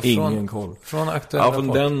ingen koll. Från Aktuell Rapport? Ja,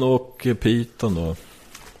 från den och Python då.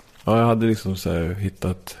 Ja, jag hade liksom så här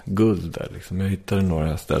hittat guld där liksom. Jag hittade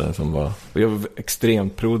några ställen som var... Och jag var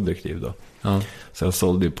extremt produktiv då. Ja. Så jag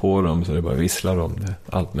sålde ju på dem, så det bara visslade om det.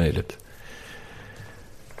 Allt möjligt.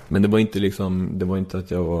 Men det var inte liksom... Det var inte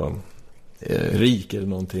att jag var rik eller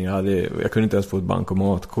någonting. Jag kunde inte ens få ett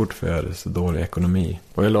bankomatkort, för jag hade så dålig ekonomi.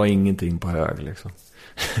 Och jag la ingenting på hög liksom.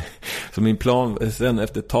 Så min plan, sen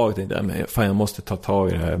efter ett tag tänkte jag måste ta tag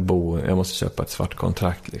i det här jag måste köpa ett svart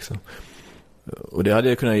kontrakt liksom. Och det hade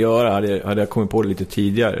jag kunnat göra. Hade jag kommit på det lite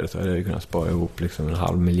tidigare, så hade jag kunnat spara ihop liksom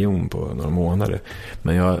 500 000 på några månader.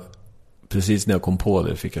 Men precis när jag kom på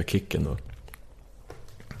det fick jag kicken då.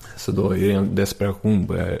 Så då i en desperation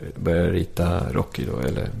började jag rita Rocky då,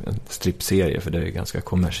 eller en stripserie, för det är ganska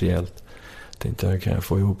kommersiellt. Tänkte jag kan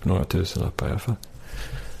få ihop några tusenlappar i alla fall.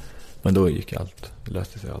 Men då gick allt. Det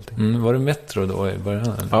löste sig allting. Var det Metro då i början?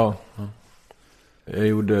 Eller? Ja. Jag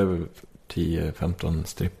gjorde 10-15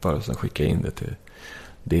 strippar och sen skickade jag in det till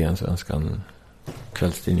DN, Svenskan,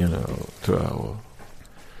 kvällstidningarna tror jag,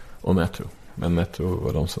 och Metro. Men Metro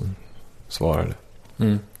var de som svarade.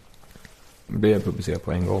 Blev publicerat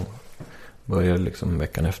på en gång. Började liksom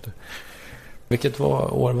veckan efter. Vilket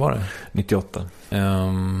år var det? 98.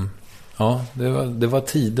 Ja, det var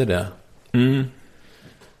tider det.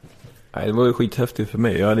 Nej, det var ju skithäftigt för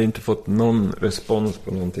mig. Jag hade inte fått någon respons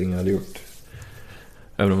på någonting jag hade gjort.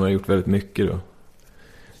 Även om jag hade gjort väldigt mycket då.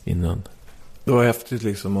 Innan. Det var häftigt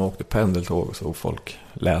liksom. Man åkte pendeltåg och såg folk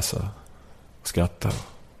läsa och skratta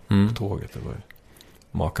på tåget. Det var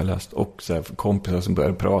makalöst. Och så här, kompisar som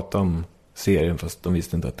började prata om serien fast de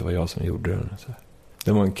visste inte att det var jag som gjorde den. Så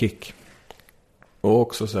det var en kick. Och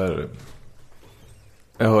också så här...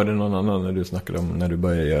 Jag hörde någon annan när du snackade om när du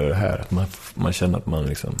började göra det här. Att man känner att man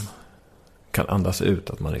liksom kan andas ut.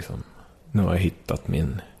 Att man liksom, nu har jag hittat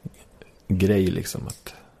min grej liksom.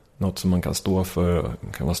 Att något som man kan stå för och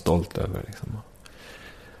kan vara stolt över liksom.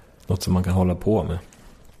 Något som man kan hålla på med.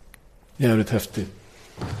 Jävligt häftig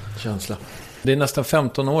känsla. Det är nästan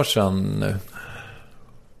 15 år sedan nu.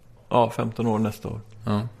 Ja, 15 år nästa år.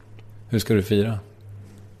 Ja. Hur ska du fira?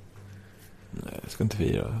 Nej, jag ska inte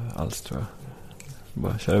fira alls tror jag.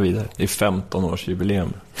 Bara köra vidare. Det är 15 års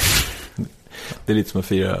jubileum. Det är lite som att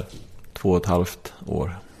fira 2,5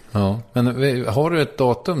 år. Ja, men har du ett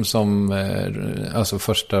datum som alltså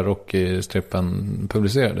första Rocky-strippen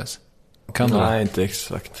publicerades? Kan du? Nej, inte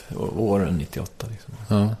exakt. Åren 98 liksom.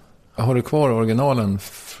 Ja. Har du kvar originalen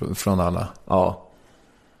från alla? Ja.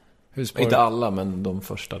 Hur inte alla, men de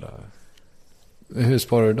första där. Hur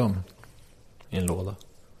sparar du dem? I en låda.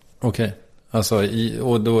 Okej. Alltså,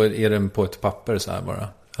 och då är den på ett papper så här bara?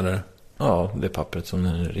 Eller? Ja, det är pappret som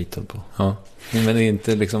den är ritad på. Ja. Men det är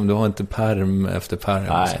inte liksom, du har inte perm efter perm?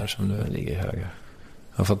 Nej, så här, som du... den ligger höga.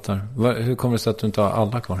 Jag fattar. Hur kommer det sig att du inte har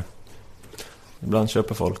alla kvar? Ibland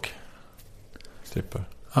köper folk strippar.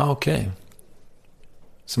 Okej.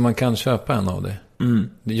 Så man kan köpa en av det?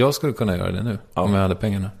 Jag skulle kunna göra det nu, om jag hade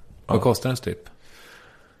pengarna. Vad kostar en stripp?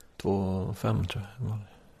 2,5 tror jag.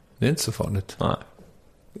 Det är inte så farligt. Nej.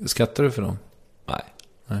 Skattar du för dem? Nej.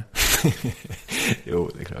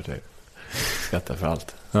 Jo, det är klart jag skattar för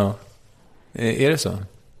allt. Ja. Är det så?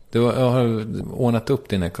 Du har ordnat upp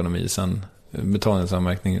din ekonomi sen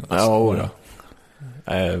betalningsanmärkning? Ja, då.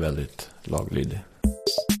 Jag är väldigt laglydig.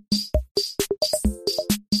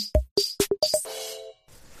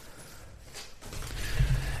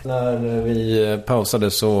 När vi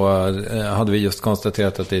pausade så hade vi just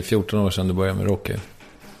konstaterat att det är 14 år sedan du började med Rocky.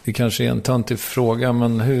 Det kanske är en töntig fråga,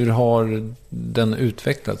 men hur har den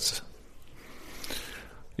utvecklats?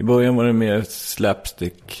 I början var det mer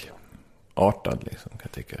slapstick-artad liksom, kan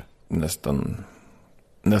jag tycka.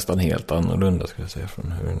 Nästan helt annorlunda skulle jag säga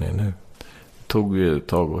från hur den är nu. Det tog ju ett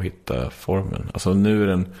tag att hitta formen. Alltså nu är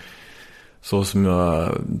den så som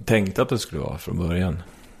jag tänkte att det skulle vara från början.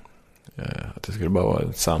 Att det skulle bara vara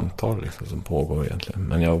ett samtal liksom, som pågår egentligen.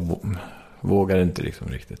 Men jag vågar inte liksom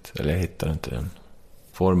riktigt. Eller jag hittar inte den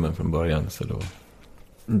formen från början. Så då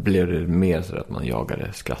blev det mer så att man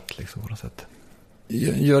jagade skratt liksom, på något sätt.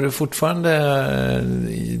 Gör du fortfarande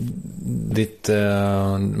ditt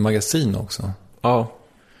magasin också? Ja.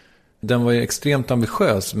 Den var ju extremt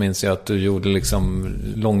ambitiös, minns jag, att du gjorde liksom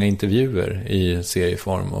långa intervjuer i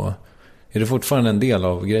serieform. Och är det fortfarande en del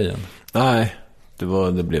av grejen? Nej,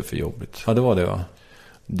 det blev för jobbigt. Ja, det var det, va?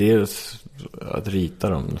 Dels att rita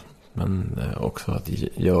dem, men också att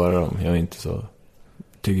göra dem. Jag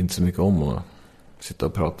tycker inte så mycket om att sitta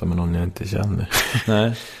och prata med någon jag inte känner.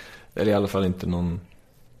 Nej. Eller i alla fall inte någon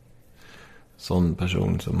sån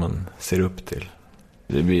person som man ser upp till.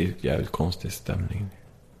 Det blir jävligt konstig stämning.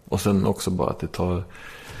 Och sen också bara att det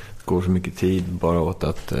går så mycket tid bara åt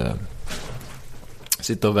att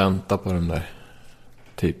sitta och vänta på de där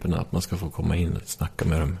typerna. Att man ska få komma in och snacka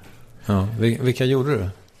med dem. Ja, vilka gjorde du?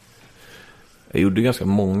 Jag gjorde ganska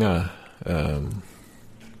många.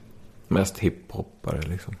 Mest hiphoppare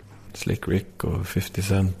liksom. Slick Rick och 50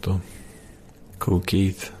 Cent och Cool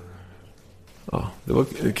Keith. Ja, det var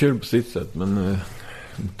kul på sitt sätt, men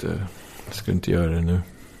jag skulle inte göra det nu.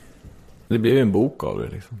 Det blev en bok av det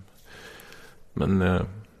liksom. Men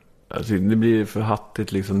alltså, det blir för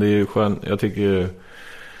hattigt liksom. Det är ju skönt, jag tycker.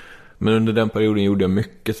 Men under den perioden gjorde jag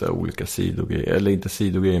mycket så här olika sidogrejer. Eller inte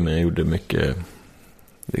sidogrejer, men jag gjorde mycket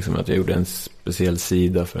liksom, att jag gjorde en speciell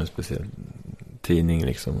sida för en speciell tidning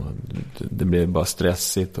liksom. Och det blev bara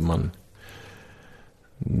stressigt och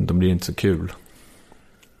då blir det inte så kul.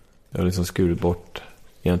 Jag har liksom skurit bort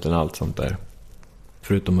egentligen allt sånt där.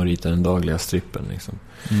 Förutom att rita den dagliga strippen liksom.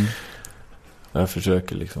 Jag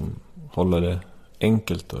försöker liksom hålla det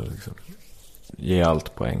enkelt och liksom ge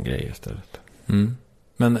allt på en grej istället.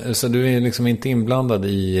 Men så du är liksom inte inblandad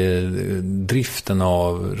i driften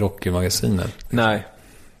av Rocky-magasinet? Nej.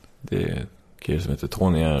 Det är en kille som heter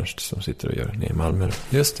Tony Ernst som sitter och gör det i Malmö.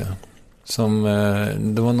 Just det. Som,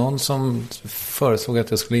 det var någon som föreslog att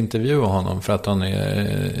jag skulle intervjua honom för att han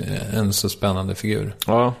är en så spännande figur.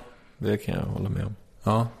 Ja, det kan jag hålla med om.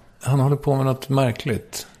 Ja, han håller på med något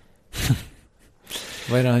märkligt.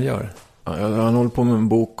 Vad är det han gör? Ja, han håller på med en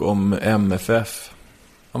bok om MFF.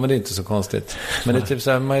 Ja, men det är inte så konstigt. Men det är typ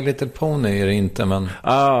så här, My Little Pony är det inte, men...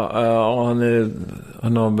 Ja,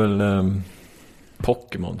 han har väl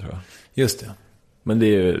Pokémon, tror jag. Just det. Men det är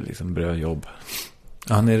ju liksom brödjobb.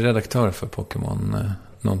 Han är redaktör för Pokémon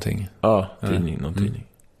någonting. Ja, någon tidning.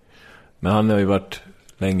 Men han har ju varit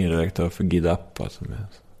länge redaktör för Gidappa, som är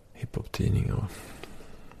hiphop-tidning.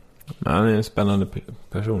 Men han är en spännande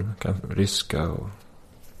person. Kanske ryska och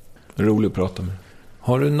rolig att prata med.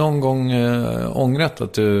 Har du någon gång ångrat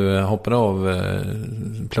att du hoppade av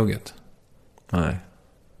plugget? Nej,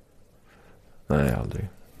 aldrig.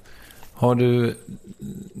 Har du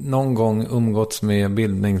någon gång umgåtts med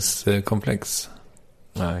bildningskomplex?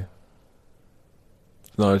 Nej.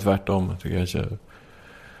 Snarare tvärtom. Jag tycker jag har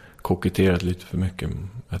koketterat lite för mycket.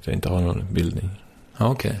 Att jag inte har någon bildning. Ja,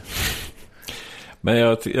 okej. Men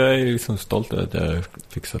jag är liksom stolt över att jag har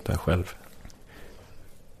fixat det här själv.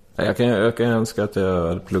 Jag kan önska att jag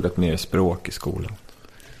hade pluggat mer språk i skolan.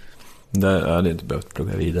 Där hade jag inte behövt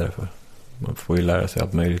plugga vidare för. Man får ju lära sig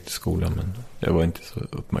allt möjligt i skolan, men jag var inte så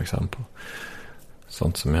uppmärksam på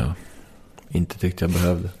sånt som jag inte tyckte jag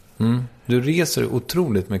behövde. Mm. Du reser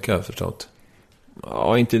otroligt mycket, har jag förstått.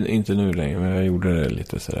 Ja, inte nu längre, men jag gjorde det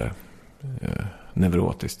lite sådär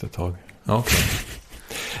neurotiskt ett tag. Okay.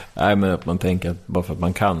 Nej, men att man tänker att bara för att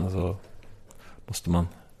man kan så måste man.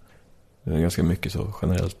 Det är ganska mycket så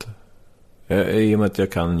generellt. I och med att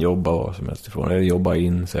jag kan jobba vad som helst ifrån. Eller jobba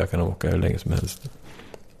in så jag kan åka hur länge som helst.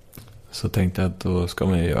 Så tänkte jag att då ska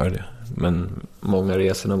man ju göra det. Men många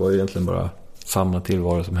resorna var ju egentligen bara samma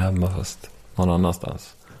tillvaro som hemma, fast någon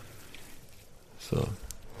annanstans. Så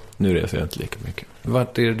nu reser jag inte lika mycket.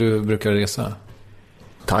 Vart är det du brukar resa?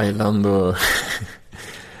 Thailand och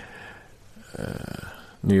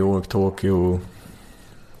New York, Tokyo,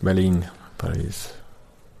 Berlin, Paris.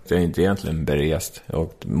 Jag är inte egentligen berest. Jag har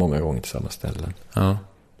åkt många gånger till samma ställen. Ja.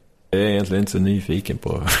 Jag är egentligen inte så nyfiken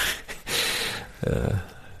på... det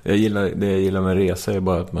jag gillar med resa är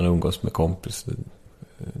bara att man umgås med kompis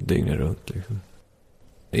dygnet runt. Liksom.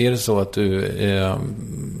 Är det så att du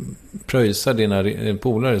pröjsar dina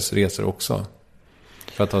polares resor också?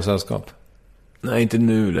 För att ha sällskap? Nej, inte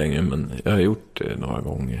nu längre, men jag har gjort det några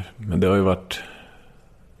gånger. Men det har ju varit...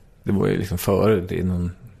 Det var ju liksom före det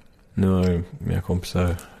innan... Nu har ju mina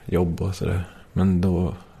kompisar jobb och sådär. Men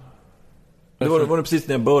då... Det var det precis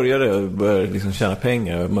när jag började liksom tjäna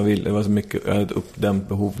pengar. Det var så mycket... Jag hade uppdämt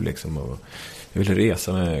behov liksom. Och jag ville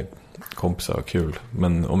resa med kompisar och kul.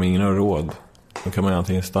 Men om ingen har råd, då kan man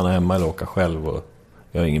antingen stanna hemma eller åka själv. Och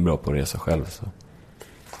jag är ingen bra på att resa själv. Så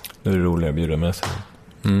det är roligare att bjuda med sig.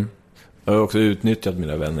 Mm. Jag har också utnyttjat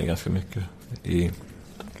mina vänner ganska mycket.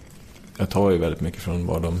 Jag tar ju väldigt mycket från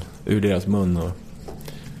vad de ur deras mun och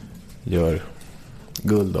gör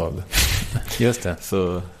guld av det. Just det.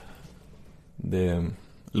 Så det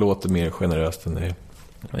låter mer generöst än det.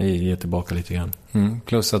 Jag ger tillbaka lite grann. Mm.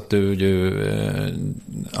 Plus att du ju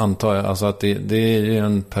antar alltså att det är ju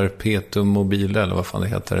en perpetuum mobile eller vad fan det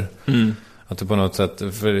heter. Mm. Att du på något sätt,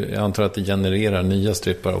 för jag antar att det genererar nya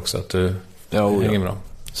strippar också, att du hänger bra.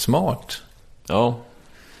 Smart. Ja.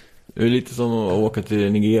 Det är lite som att åka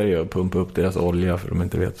till Nigeria och pumpa upp deras olja för de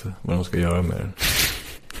inte vet vad de ska göra med den.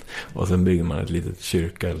 Och sen bygger man ett litet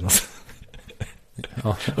kyrka eller något.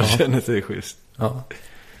 Ja, och känner sig schysst. Ja.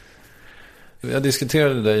 Jag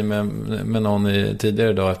diskuterade dig med någon tidigare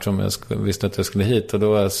idag eftersom jag visste att jag skulle hit. Och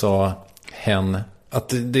då sa hen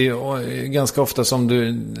att det är ganska ofta som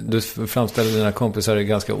du framställer dina kompisar i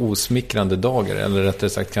ganska osmickrande dagar. Eller rättare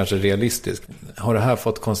sagt kanske realistiskt. Har det här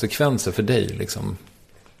fått konsekvenser för dig liksom?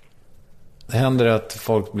 Händer det att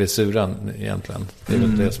folk blir sura egentligen? Det är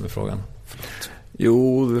väl det som är frågan. Förlåt.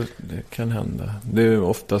 Jo, det kan hända. Det är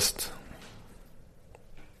oftast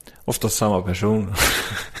samma person.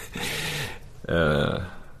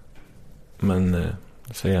 Men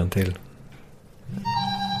säger han till.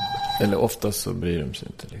 Eller oftast så bryr de sig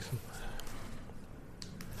inte liksom.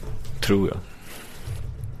 Tror jag.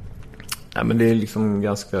 Ja, men det är liksom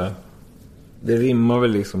ganska... Det rimmar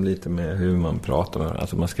väl liksom lite med hur man pratar med varandra.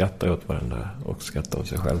 Alltså man skrattar åt varandra och skrattar åt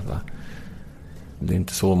sig själva. Det är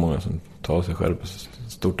inte så många som tar sig själv på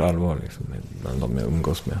stort allvar liksom, bland de jag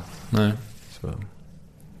umgås med. Nej. Så.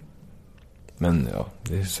 Men ja,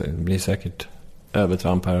 det blir säkert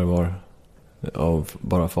övertramp här och var av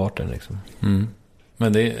bara farten liksom. Mm.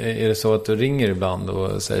 Men är det så att du ringer ibland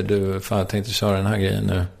och säger du, fan jag tänkte köra den här grejen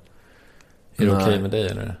nu. Är det okej med dig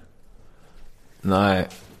eller? Nej.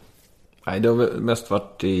 Nej, det har väl mest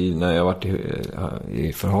varit när jag har varit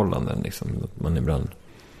i förhållanden liksom. Att man ibland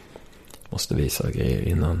måste visa grejer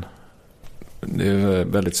innan. Det är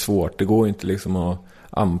väldigt svårt. Det går inte liksom att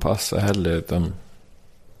anpassa heller, utan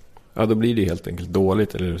då blir det helt enkelt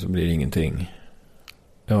dåligt eller så blir det ingenting.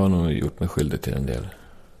 Jag har nog gjort mig skyldig till en del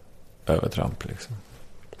övertramp liksom.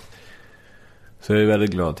 Så jag är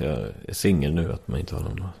väldigt glad att jag är singel nu, att man inte har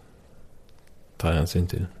någon att ta hänsyn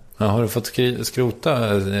till. Ja, har du fått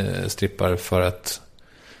skrota strippar för att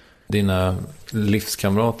dina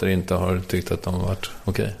livskamrater inte har tyckt att de har varit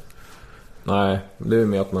okej? Nej, det är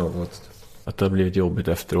mer att man har fått, att det har blivit jobbigt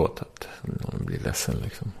efteråt, att man blir ledsen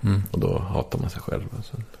liksom. Och då hatar man sig själv. Och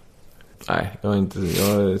så. Nej, jag har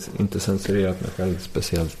inte censurerat mig själv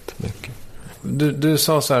speciellt mycket. Du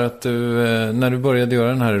sa så här att du, när du började göra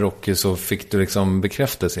den här i Rocky så fick du liksom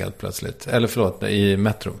bekräftelse helt plötsligt. Eller förlåt, i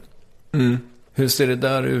Metro. Hur ser det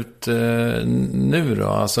där ut nu då?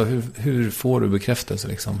 Alltså hur får du bekräftelse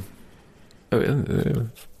liksom? Jag vet inte,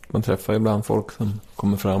 man träffar ibland folk som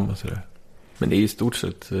kommer fram och sådär. Men det är i stort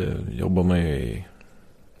sett jobbar man ju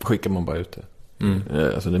skickar man bara ut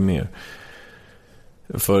det. Alltså det är mer.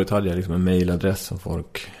 Förut hade jag liksom en mailadress som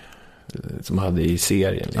folk som hade i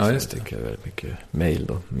serien liksom. Ja, just det. Jag fick väldigt mycket mail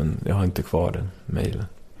då, men jag har inte kvar den mailen.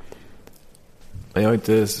 Men jag har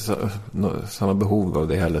inte samma behov av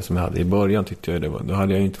det heller som jag hade i början, tyckte jag det var. Då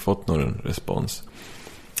hade jag inte fått någon respons.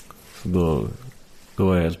 Så då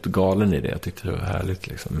var jag helt galen i det. Jag tyckte det var härligt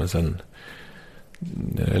liksom. Men sen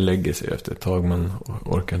det lägger sig efter ett tag, man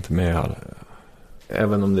orkar inte med alla.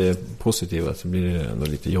 Även om det är positiva så blir det ändå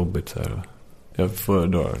lite jobbigt så här. Jag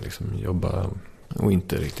föredrar liksom jobba och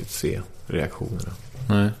inte riktigt se reaktionerna.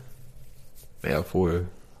 Nej. Men jag får ju,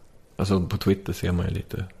 alltså på Twitter ser man ju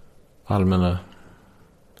lite allmänna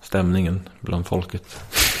stämningen bland folket.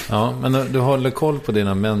 Ja, men du håller koll på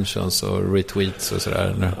dina mentions och retweets och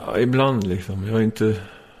sådär eller? Ja, ibland liksom. Jag är inte...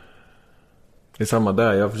 Det är samma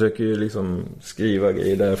där. Jag försöker ju liksom skriva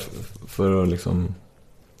grejer där för att liksom...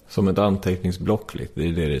 Som ett anteckningsblock. Det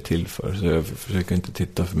är det är till för. Så jag försöker inte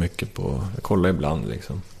titta för mycket på... Jag kollar ibland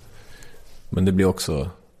liksom. Men det blir också...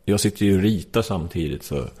 Jag sitter ju och ritar samtidigt,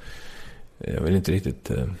 så... Jag vill inte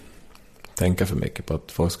riktigt tänka för mycket på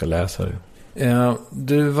att folk ska läsa det.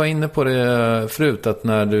 Du var inne på det förut, att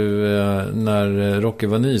när Rocky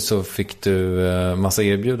var ny så fick du massa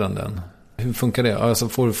erbjudanden. Hur funkar det? Alltså,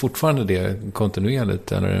 får du fortfarande det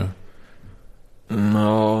kontinuerligt eller?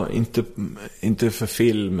 Ja, inte för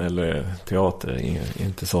film eller teater,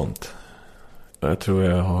 inte sånt. Jag tror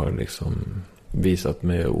jag har liksom visat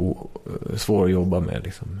mig svår att jobba med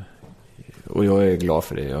liksom. Och jag är glad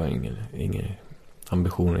för det. Jag har ingen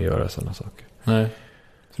ambition att göra sådana saker. Nej.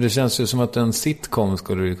 För det känns ju som att en sitcom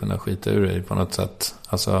skulle du kunna skita ur dig på något sätt.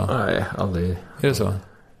 Alltså... Nej, aldrig. Är det så?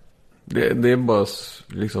 Det är bara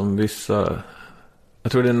liksom vissa...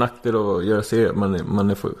 Jag tror det är en nackdel att göra serier.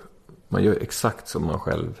 Man gör exakt som man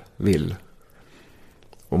själv vill.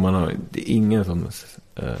 Och det är ingen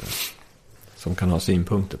som kan ha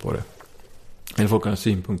synpunkter på det. Eller folk kan ha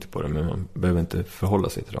synpunkter på det, men man behöver inte förhålla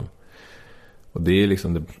sig till dem. Och det är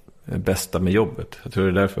liksom det bästa med jobbet. Jag tror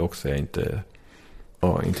det är därför också jag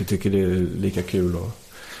inte tycker det är lika kul att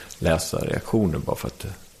läsa reaktioner, bara för att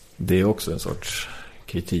det är också en sorts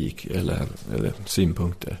kritik eller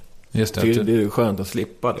synpunkter. Just det. Det är skönt att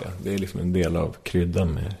slippa det. Det är liksom en del av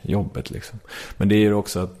kryddan med jobbet liksom. Men det är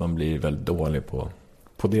också att man blir väldigt dålig på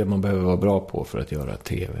det man behöver vara bra på för att göra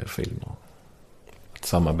tv, film och att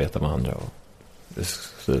samarbeta med andra.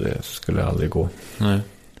 Så det skulle aldrig gå. Nej.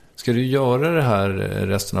 Ska du göra det här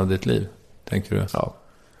resten av ditt liv, tänker du? Ja.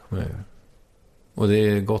 Och det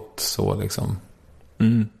är gott så liksom.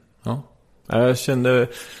 Ja. Jag kände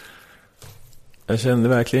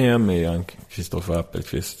verkligen igen mig i Kristoffer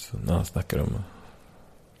Appelqvist när han snackade om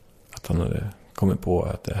att han hade kommit på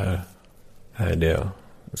att det här är det jag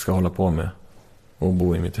ska hålla på med och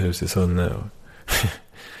bo i mitt hus i Sunne. Och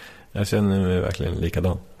jag känner mig verkligen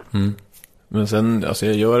likadan. Men sen, alltså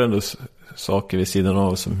jag gör ändå saker vid sidan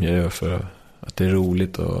av som jag gör för att det är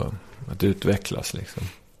roligt och att utvecklas liksom.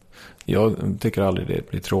 Jag tycker aldrig det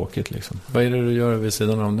blir tråkigt liksom. Vad är det du gör vid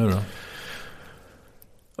sidan av nu då?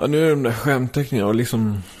 Ja, nu är de där skämteckningarna och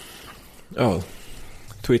liksom, ja,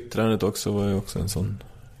 twittrandet också var ju också en sån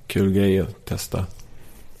kul grej att testa.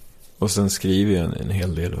 Och sen skriver jag en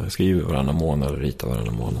hel del, och jag skriver varannan månad och ritar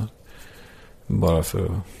varannan månad. Bara för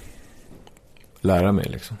att lära mig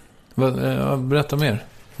liksom. Berätta mer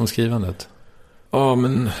om skrivandet. Ja,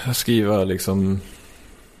 men jag skriver liksom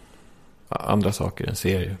andra saker än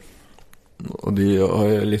serier. Och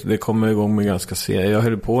det kommer igång med ganska serier. Jag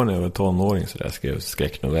höll på när jag var tonåring så där, skrev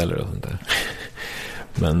skräcknoveller och sånt där.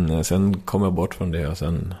 Men sen kom jag bort från det och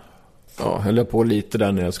sen höll jag på lite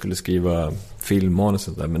där när jag skulle skriva filmmanus och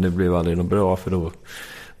sånt där, men det blev aldrig något bra, för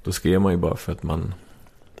då skrev man ju bara för att man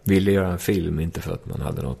ville göra en film, inte för att man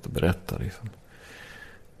hade något att berätta liksom.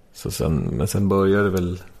 Så sen började det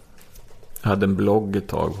väl, jag hade en blogg ett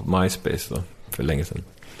tag på MySpace då, för länge sedan.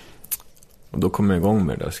 Och då kom jag igång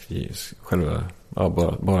med det där,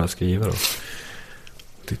 bara skriva då.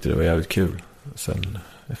 Tyckte det var jävligt kul. Sen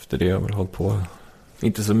efter det har jag väl hållit på,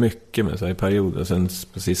 inte så mycket, men så här i perioder. Sen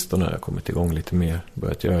på sistone har jag kommit igång lite mer,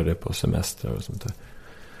 börjat göra det på semester och sånt där.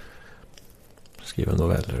 Skriva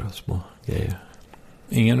noveller och små grejer.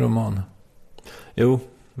 Ingen roman? Jo,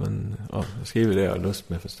 men jag skriver det jag har lust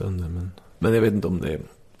med för stunden. Men jag vet inte om det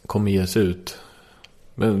kommer ges ut.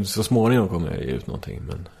 Men så småningom kommer jag ge ut någonting.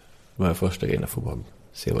 Men det var första grejen, jag får bara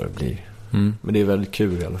se vad det blir. Men det är väldigt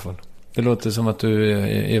kul i alla fall. Det låter som att du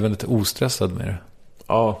är väldigt ostressad med det.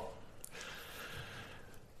 Ja.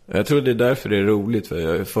 Jag tror det är därför det är roligt.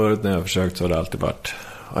 För förut när jag har försökt så har det alltid varit,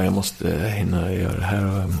 jag måste hinna göra det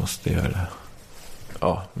här och jag måste göra det.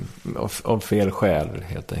 Ja, av fel skäl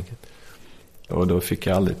helt enkelt. Och då fick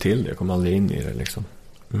jag aldrig till det. Jag kom aldrig in i det liksom.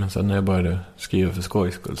 Men sen när jag började skriva för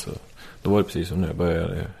skojs skull, så då var det precis som när jag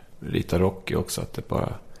började rita Rocky också. Att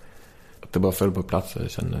det bara föll på plats.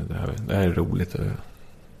 Jag kände det här är roligt och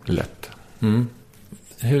lätt.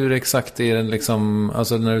 Hur exakt är det liksom,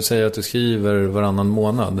 alltså när du säger att du skriver varannan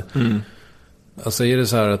månad, alltså är det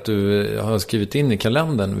så här att du har skrivit in i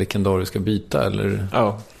kalendern vilken dag du ska byta, eller?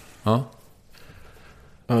 Ja.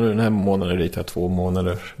 Ja, den här månaden ritar jag 2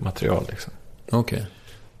 månader material liksom. okej.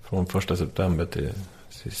 Från 1 september till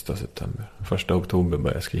sista september. 1 oktober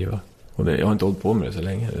började jag skriva. Och jag har inte hållit på med det så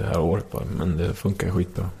länge, det här året bara, men det funkar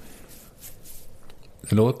skitbra.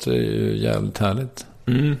 Det låter ju jävligt härligt.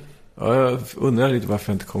 Ja, jag undrar lite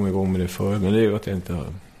varför jag inte kom igång med det förr. Men det är ju att jag inte har...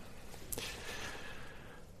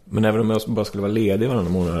 Men även om jag bara skulle vara ledig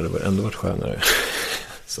varannan månad hade det ändå varit skönare.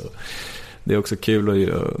 Så det är också kul att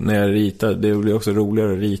göra. När jag ritar, det blir också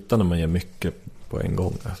roligare att rita när man gör mycket på en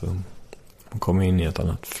gång. Alltså, man kommer in i ett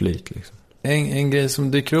annat flyt liksom. En grej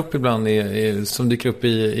som dyker upp ibland som dyker upp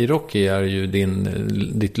i Rocky är ju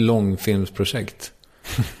ditt långfilmsprojekt.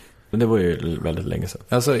 Men det var ju väldigt länge sedan.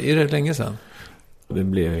 Alltså, är det länge sedan? Det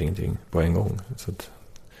blev ingenting på en gång. Så att...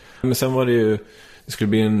 Men sen var det ju... Det skulle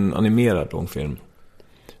bli en animerad långfilm.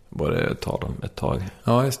 Var det ett tag.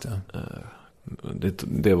 Ja, just det.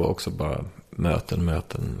 Det var också bara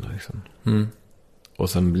möten liksom. Och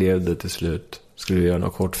sen blev det till slut... Skulle vi göra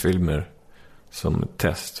några kortfilmer som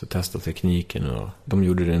testa tekniken. Och de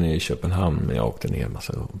gjorde det nere i Köpenhamn, men jag åkte ner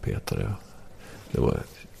massa och petade. Det var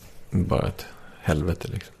bara ett helvete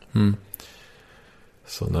liksom.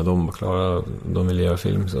 Så när de var klara, de ville göra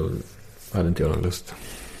film, så hade inte jag någon lust.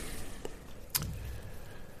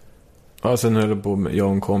 Ja, sen höll jag på med, jag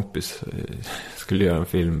och en kompis skulle göra en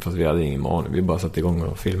film, fast vi hade ingen manus. Vi bara satt igång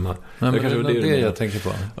och filmade. Nej, men det var det jag tänker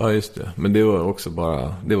på. Ja, just det. Men det var också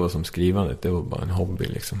bara, det var som skrivandet. Det var bara en hobby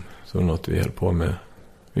liksom. Så det var något vi höll på med.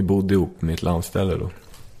 Vi bodde ihop med ett landställe då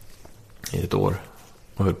i ett år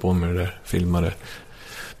och höll på med det där, filmade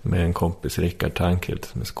med en kompis, Rickard Tankelt,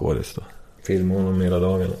 som är skådis då. Filmade honom hela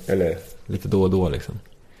dagen, eller lite då och då liksom.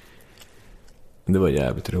 Det var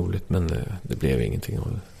jävligt roligt, men det blev ingenting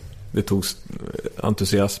av det. Det tog,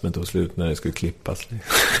 entusiasmen tog slut när det skulle klippas.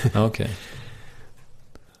 Okej.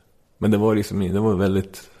 Men det var liksom, det var en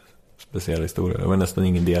väldigt speciell historia. Det var nästan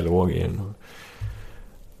ingen dialog i den.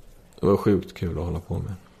 Det var sjukt kul att hålla på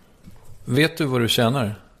med. Vet du vad du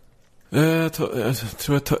tjänar? Jag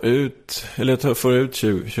tror jag tar ut, eller jag får ut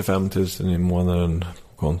 25 000 i månaden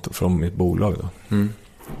konto från mitt bolag då.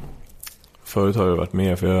 Förut har det varit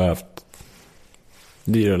mer, för jag har haft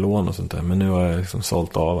dyra lån och sånt där, men nu har jag liksom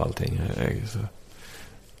sålt av allting. Så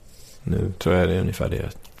nu tror jag det är ungefär det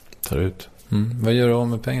jag tar ut. Vad gör du av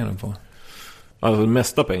med pengarna på? Alltså det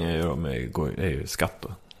mesta pengar jag gör av med är ju skatt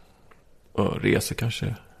då. Och resor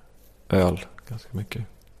kanske. Öl ganska mycket.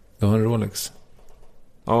 Du har en Rolex?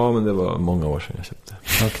 Ja, men det var många år sedan jag köpte.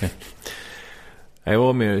 Okej. Jag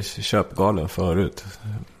var med i köpgalen förut.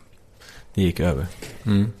 Det gick över.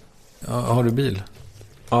 Ja, har du bil?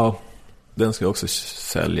 Ja, den ska jag också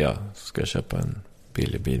sälja. Så ska jag köpa en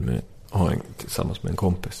billig bil med, tillsammans med en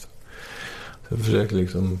kompis. Så jag försöker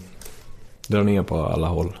liksom dra ner på alla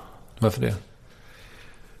håll. Varför det?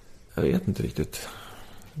 Jag vet inte riktigt.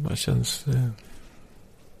 Det bara känns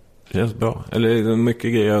bra. Eller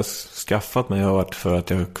mycket grejer jag har skaffat mig har varit för att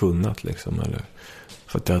jag har kunnat liksom. Eller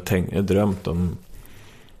för att jag har drömt om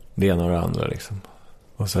det ena och det andra liksom.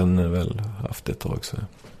 Och sen väl haft ett tag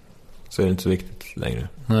så är det inte så viktigt längre.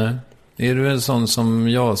 Nej. Är du en sån som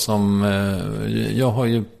jag har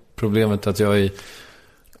ju problemet att jag är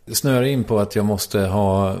snöar in på att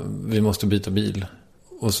vi måste byta bil.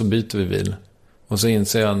 Och så byter vi bil. Och så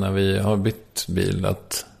inser jag när vi har bytt bil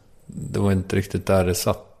att det var inte riktigt där det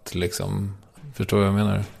satt liksom. Förstår du vad jag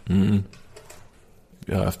menar? Mm.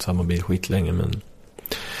 Jag har haft samma bil skitlänge,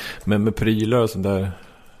 men med prylar och sånt där.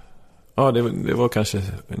 Ja, det var kanske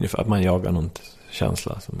ungefär att man jagar någon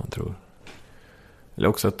känsla som man tror. Eller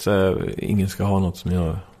också att ingen ska ha något som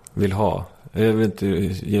jag vill ha. Jag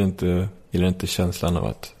gillar inte känslan av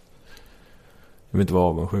att jag vill inte vara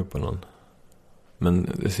avundsjuk på någon. Men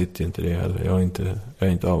det sitter inte det heller. Jag är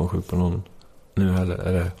inte avundsjuk på någon nu heller.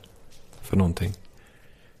 Eller för någonting.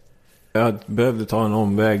 Jag behövde ta en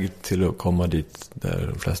omväg till att komma dit där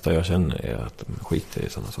de flesta jag känner är att de skiter i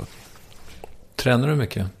sådana saker. Tränar du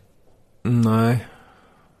mycket? Nej.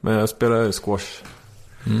 Men jag spelar squash.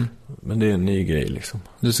 Mm. Men det är en ny grej liksom.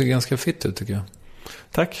 Du ser ganska fit ut tycker jag.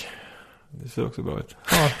 Tack. Det ser också bra ut.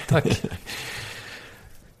 Ja, tack.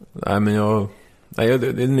 Nej, men det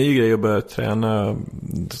är en ny grej att börja träna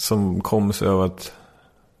som kom sig av att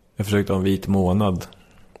jag försökte ha en vit månad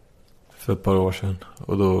för ett par år sedan.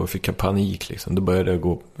 Och då fick jag panik liksom. Då började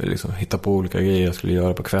jag hitta på olika grejer jag skulle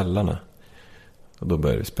göra på kvällarna. Och då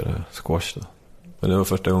började vi spela squash då. Men det var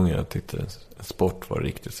första gången jag tyckte en sport var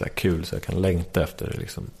riktigt så här kul så jag kan längta efter det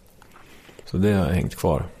liksom. Så det har hängt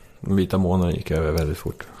kvar. Den vita månaden gick över väldigt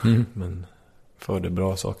fort. Mm. Men förde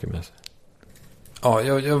bra saker med sig. Ja,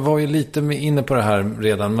 jag var ju lite inne på det här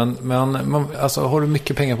redan. Men alltså, har du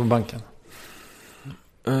mycket pengar på banken?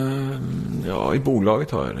 Ja, i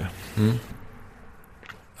bolaget har jag det. Mm.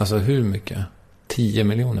 Alltså hur mycket? 10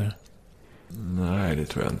 miljoner? Nej, det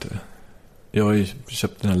tror jag inte. Jag har ju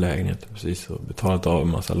köpt den här lägenheten precis och betalat av en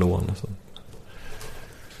massa lån och sånt.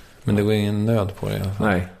 Men det går ingen nöd på det i alla fall.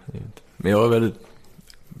 Nej, inte. Men jag har väldigt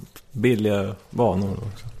billiga vanor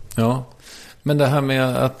också. Ja, men det här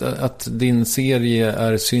med att din serie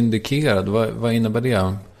är syndikerad, vad innebär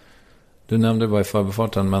det? Du nämnde bara i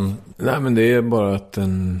förbifarten, men... Nej, men det är bara att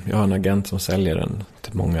jag har en agent som säljer den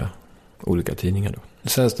till många olika tidningar då.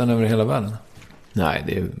 Säljs den över hela världen? Nej,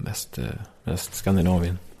 det är mest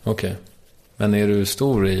Skandinavien. Okej. Men är du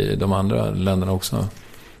stor i de andra länderna också?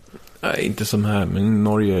 Nej, inte som här, men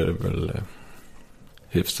Norge är väl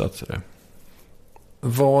hyfsat sådär.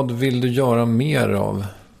 Vad vill du göra mer av?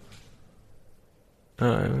 Nej,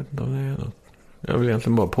 jag vet inte om det är något. Jag vill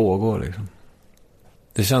egentligen bara pågå liksom.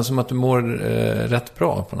 Det känns som att du mår rätt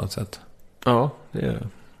bra på något sätt. Ja, det är det.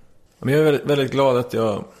 Men jag är väldigt, väldigt glad att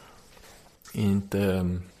jag inte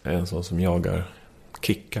är en sån som jagar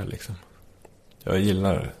kickar liksom. Jag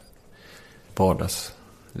gillar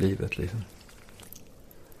vardagslivet liksom.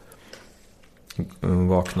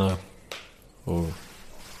 Vakna och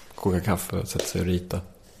koka kaffe och sätta sig och rita.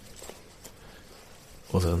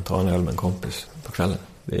 Och sen ta en öl med en kompis på kvällen.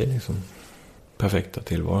 Det är liksom perfekta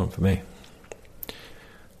tillvaron för mig.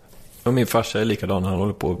 Och min farsa är likadan. Han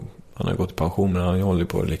har gått i pension, men han håller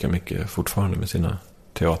på lika mycket fortfarande med sina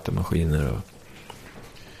teatermaskiner. Och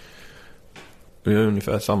det är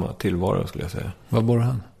ungefär samma tillvaro skulle jag säga. Var bor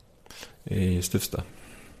han? I Stuvsta.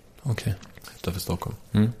 Okej. Utanför Stockholm.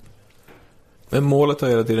 Mm. Men målet har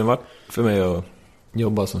hela tiden varit för mig att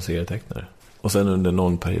jobba som serietecknare. Och sen under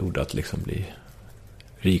någon period att liksom bli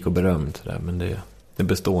rik och berömd. Där. Men det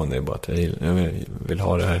bestående är bara att jag vill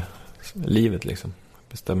ha det här livet liksom.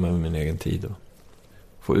 Bestämma över min egen tid och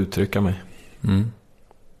få uttrycka mig. Mm.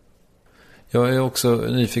 Jag är också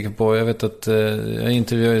nyfiken på, jag vet att jag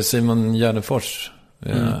intervjuade Simon Gärdenfors.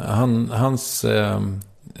 Hans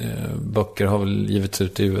böcker har väl givits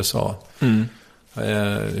ut i USA. Mm.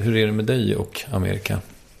 Hur är det med dig och Amerika?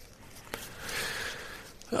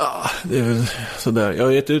 Ja, det är väl sådär. Jag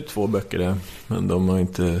har gett ut 2 böcker där, men de har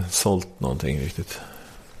inte sålt någonting riktigt.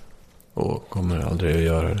 Och kommer aldrig att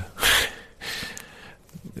göra det.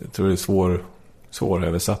 Jag tror det är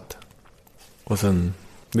svåröversatt. Och sen,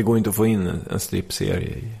 det går inte att få in en stripserie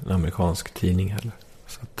i en amerikansk tidning heller.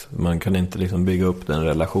 Så att man kan inte liksom bygga upp den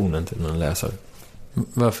relationen till någon läsare.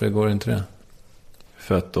 Varför går inte det?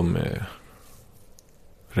 För att de är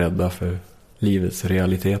rädda för livets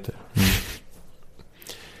realiteter. Mm.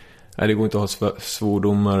 Nej, det går inte att ha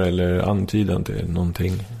svordomar eller antydan till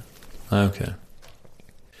någonting. Nej, okej.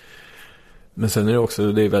 Men sen är det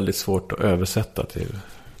också, det är väldigt svårt att översätta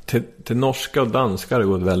till norska och danska. Det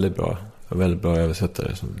går väldigt bra. Väldigt bra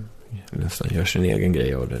översättare som nästan gör sin egen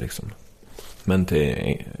grej av det liksom. Men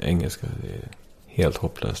till engelska det är helt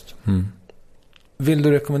hopplöst. Mm. Vill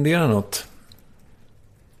du rekommendera något?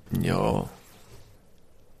 Ja,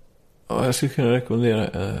 jag skulle kunna rekommendera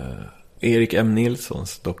Erik M.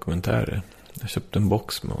 Nilssons dokumentärer. Jag köpte en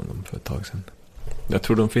box med honom för ett tag sedan. Jag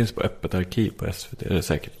tror de finns på öppet arkiv på SVT. Det är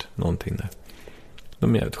säkert någonting där.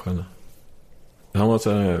 De är jävligt sköna. Han var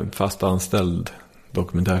så här fast anställd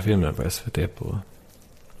dokumentärfilmer på SVT på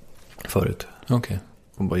förut. Okej.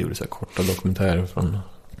 Hon bara gjorde så här korta dokumentärer från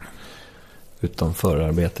utan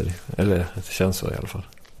förarbete. Eller det känns så i alla fall.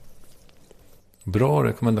 Bra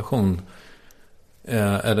rekommendation.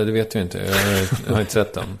 Eller det vet jag inte. Jag har inte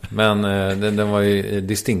sett den. Men den var ju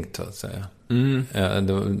distinkt, så att säga. Mm.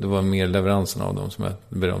 Det var mer leveransen av dem som jag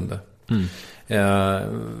berömde. Mm.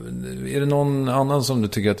 Är det någon annan som du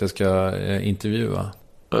tycker att jag ska intervjua?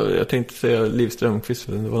 Jag tänkte säga Liv Strömquist.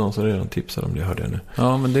 Det var någon som redan tipsade om det, hörde jag nu.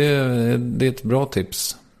 Ja, men det är ett bra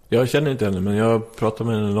tips. Jag känner inte henne, men jag pratade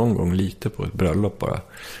med henne någon gång lite på ett bröllop bara.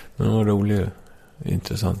 Men hon var rolig,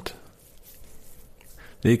 intressant.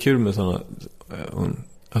 Det är kul med sådana,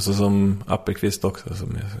 alltså som Appelqvist också,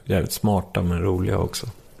 som är jävligt smarta men roliga också.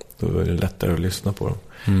 Då är det lättare att lyssna på dem.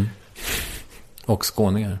 Mm. Och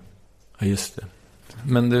skåningar. Ja, just det.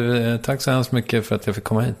 Men du, tack så hemskt mycket för att jag fick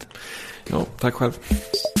komma hit. Ja, tack själv.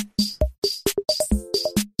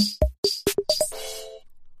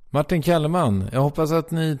 Martin Kellerman, jag hoppas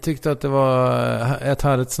att ni tyckte att det var ett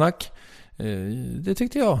härligt snack. Det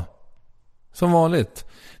tyckte jag. Som vanligt.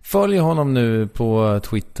 Följ honom nu på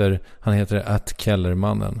Twitter. Han heter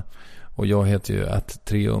 @Kellermannen. Och jag heter ju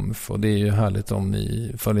 @Triumf. Och det är ju härligt om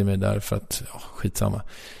ni följer mig där, för att, ja, skitsamma.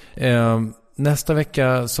 Nästa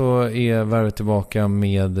vecka så är Värvet tillbaka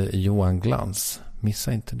med Johan Glans.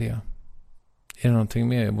 Missa inte det. Är det någonting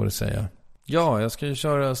mer jag borde säga? Ja, jag ska ju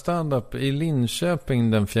köra stand-up i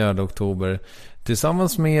Linköping den 4 oktober.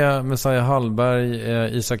 Tillsammans med Messiah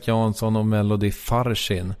Hallberg, Isak Jansson och Melody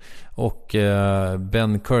Farshin. Och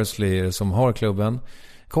Ben Kersley som har klubben.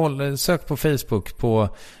 Sök på Facebook på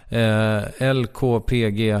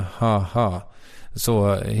LKPG haha,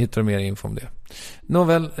 så hittar du mer info om det.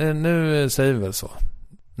 Nåväl, nu säger vi väl så.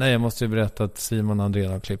 Nej, jag måste ju berätta att Simon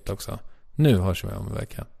Andrén har klippt också. Nu hörs vi om en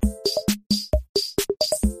vecka.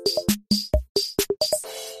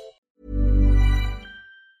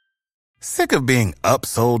 Sick of being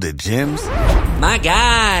upsold at gyms? My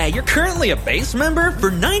guy, you're currently a base member. For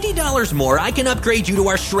 $90 more, I can upgrade you to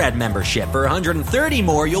our Shred membership. For $130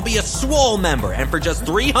 more, you'll be a Swole member. And for just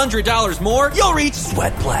 $300 more, you'll reach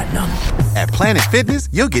Sweat Platinum. At Planet Fitness,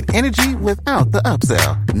 you'll get energy without the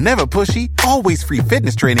upsell. Never pushy, always free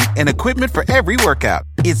fitness training and equipment for every workout.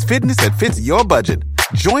 It's fitness that fits your budget.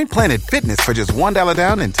 Join Planet Fitness for just $1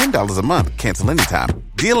 down and $10 a month. Cancel anytime.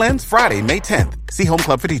 Deal ends Friday, May 10th. See Home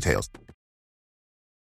Club for details.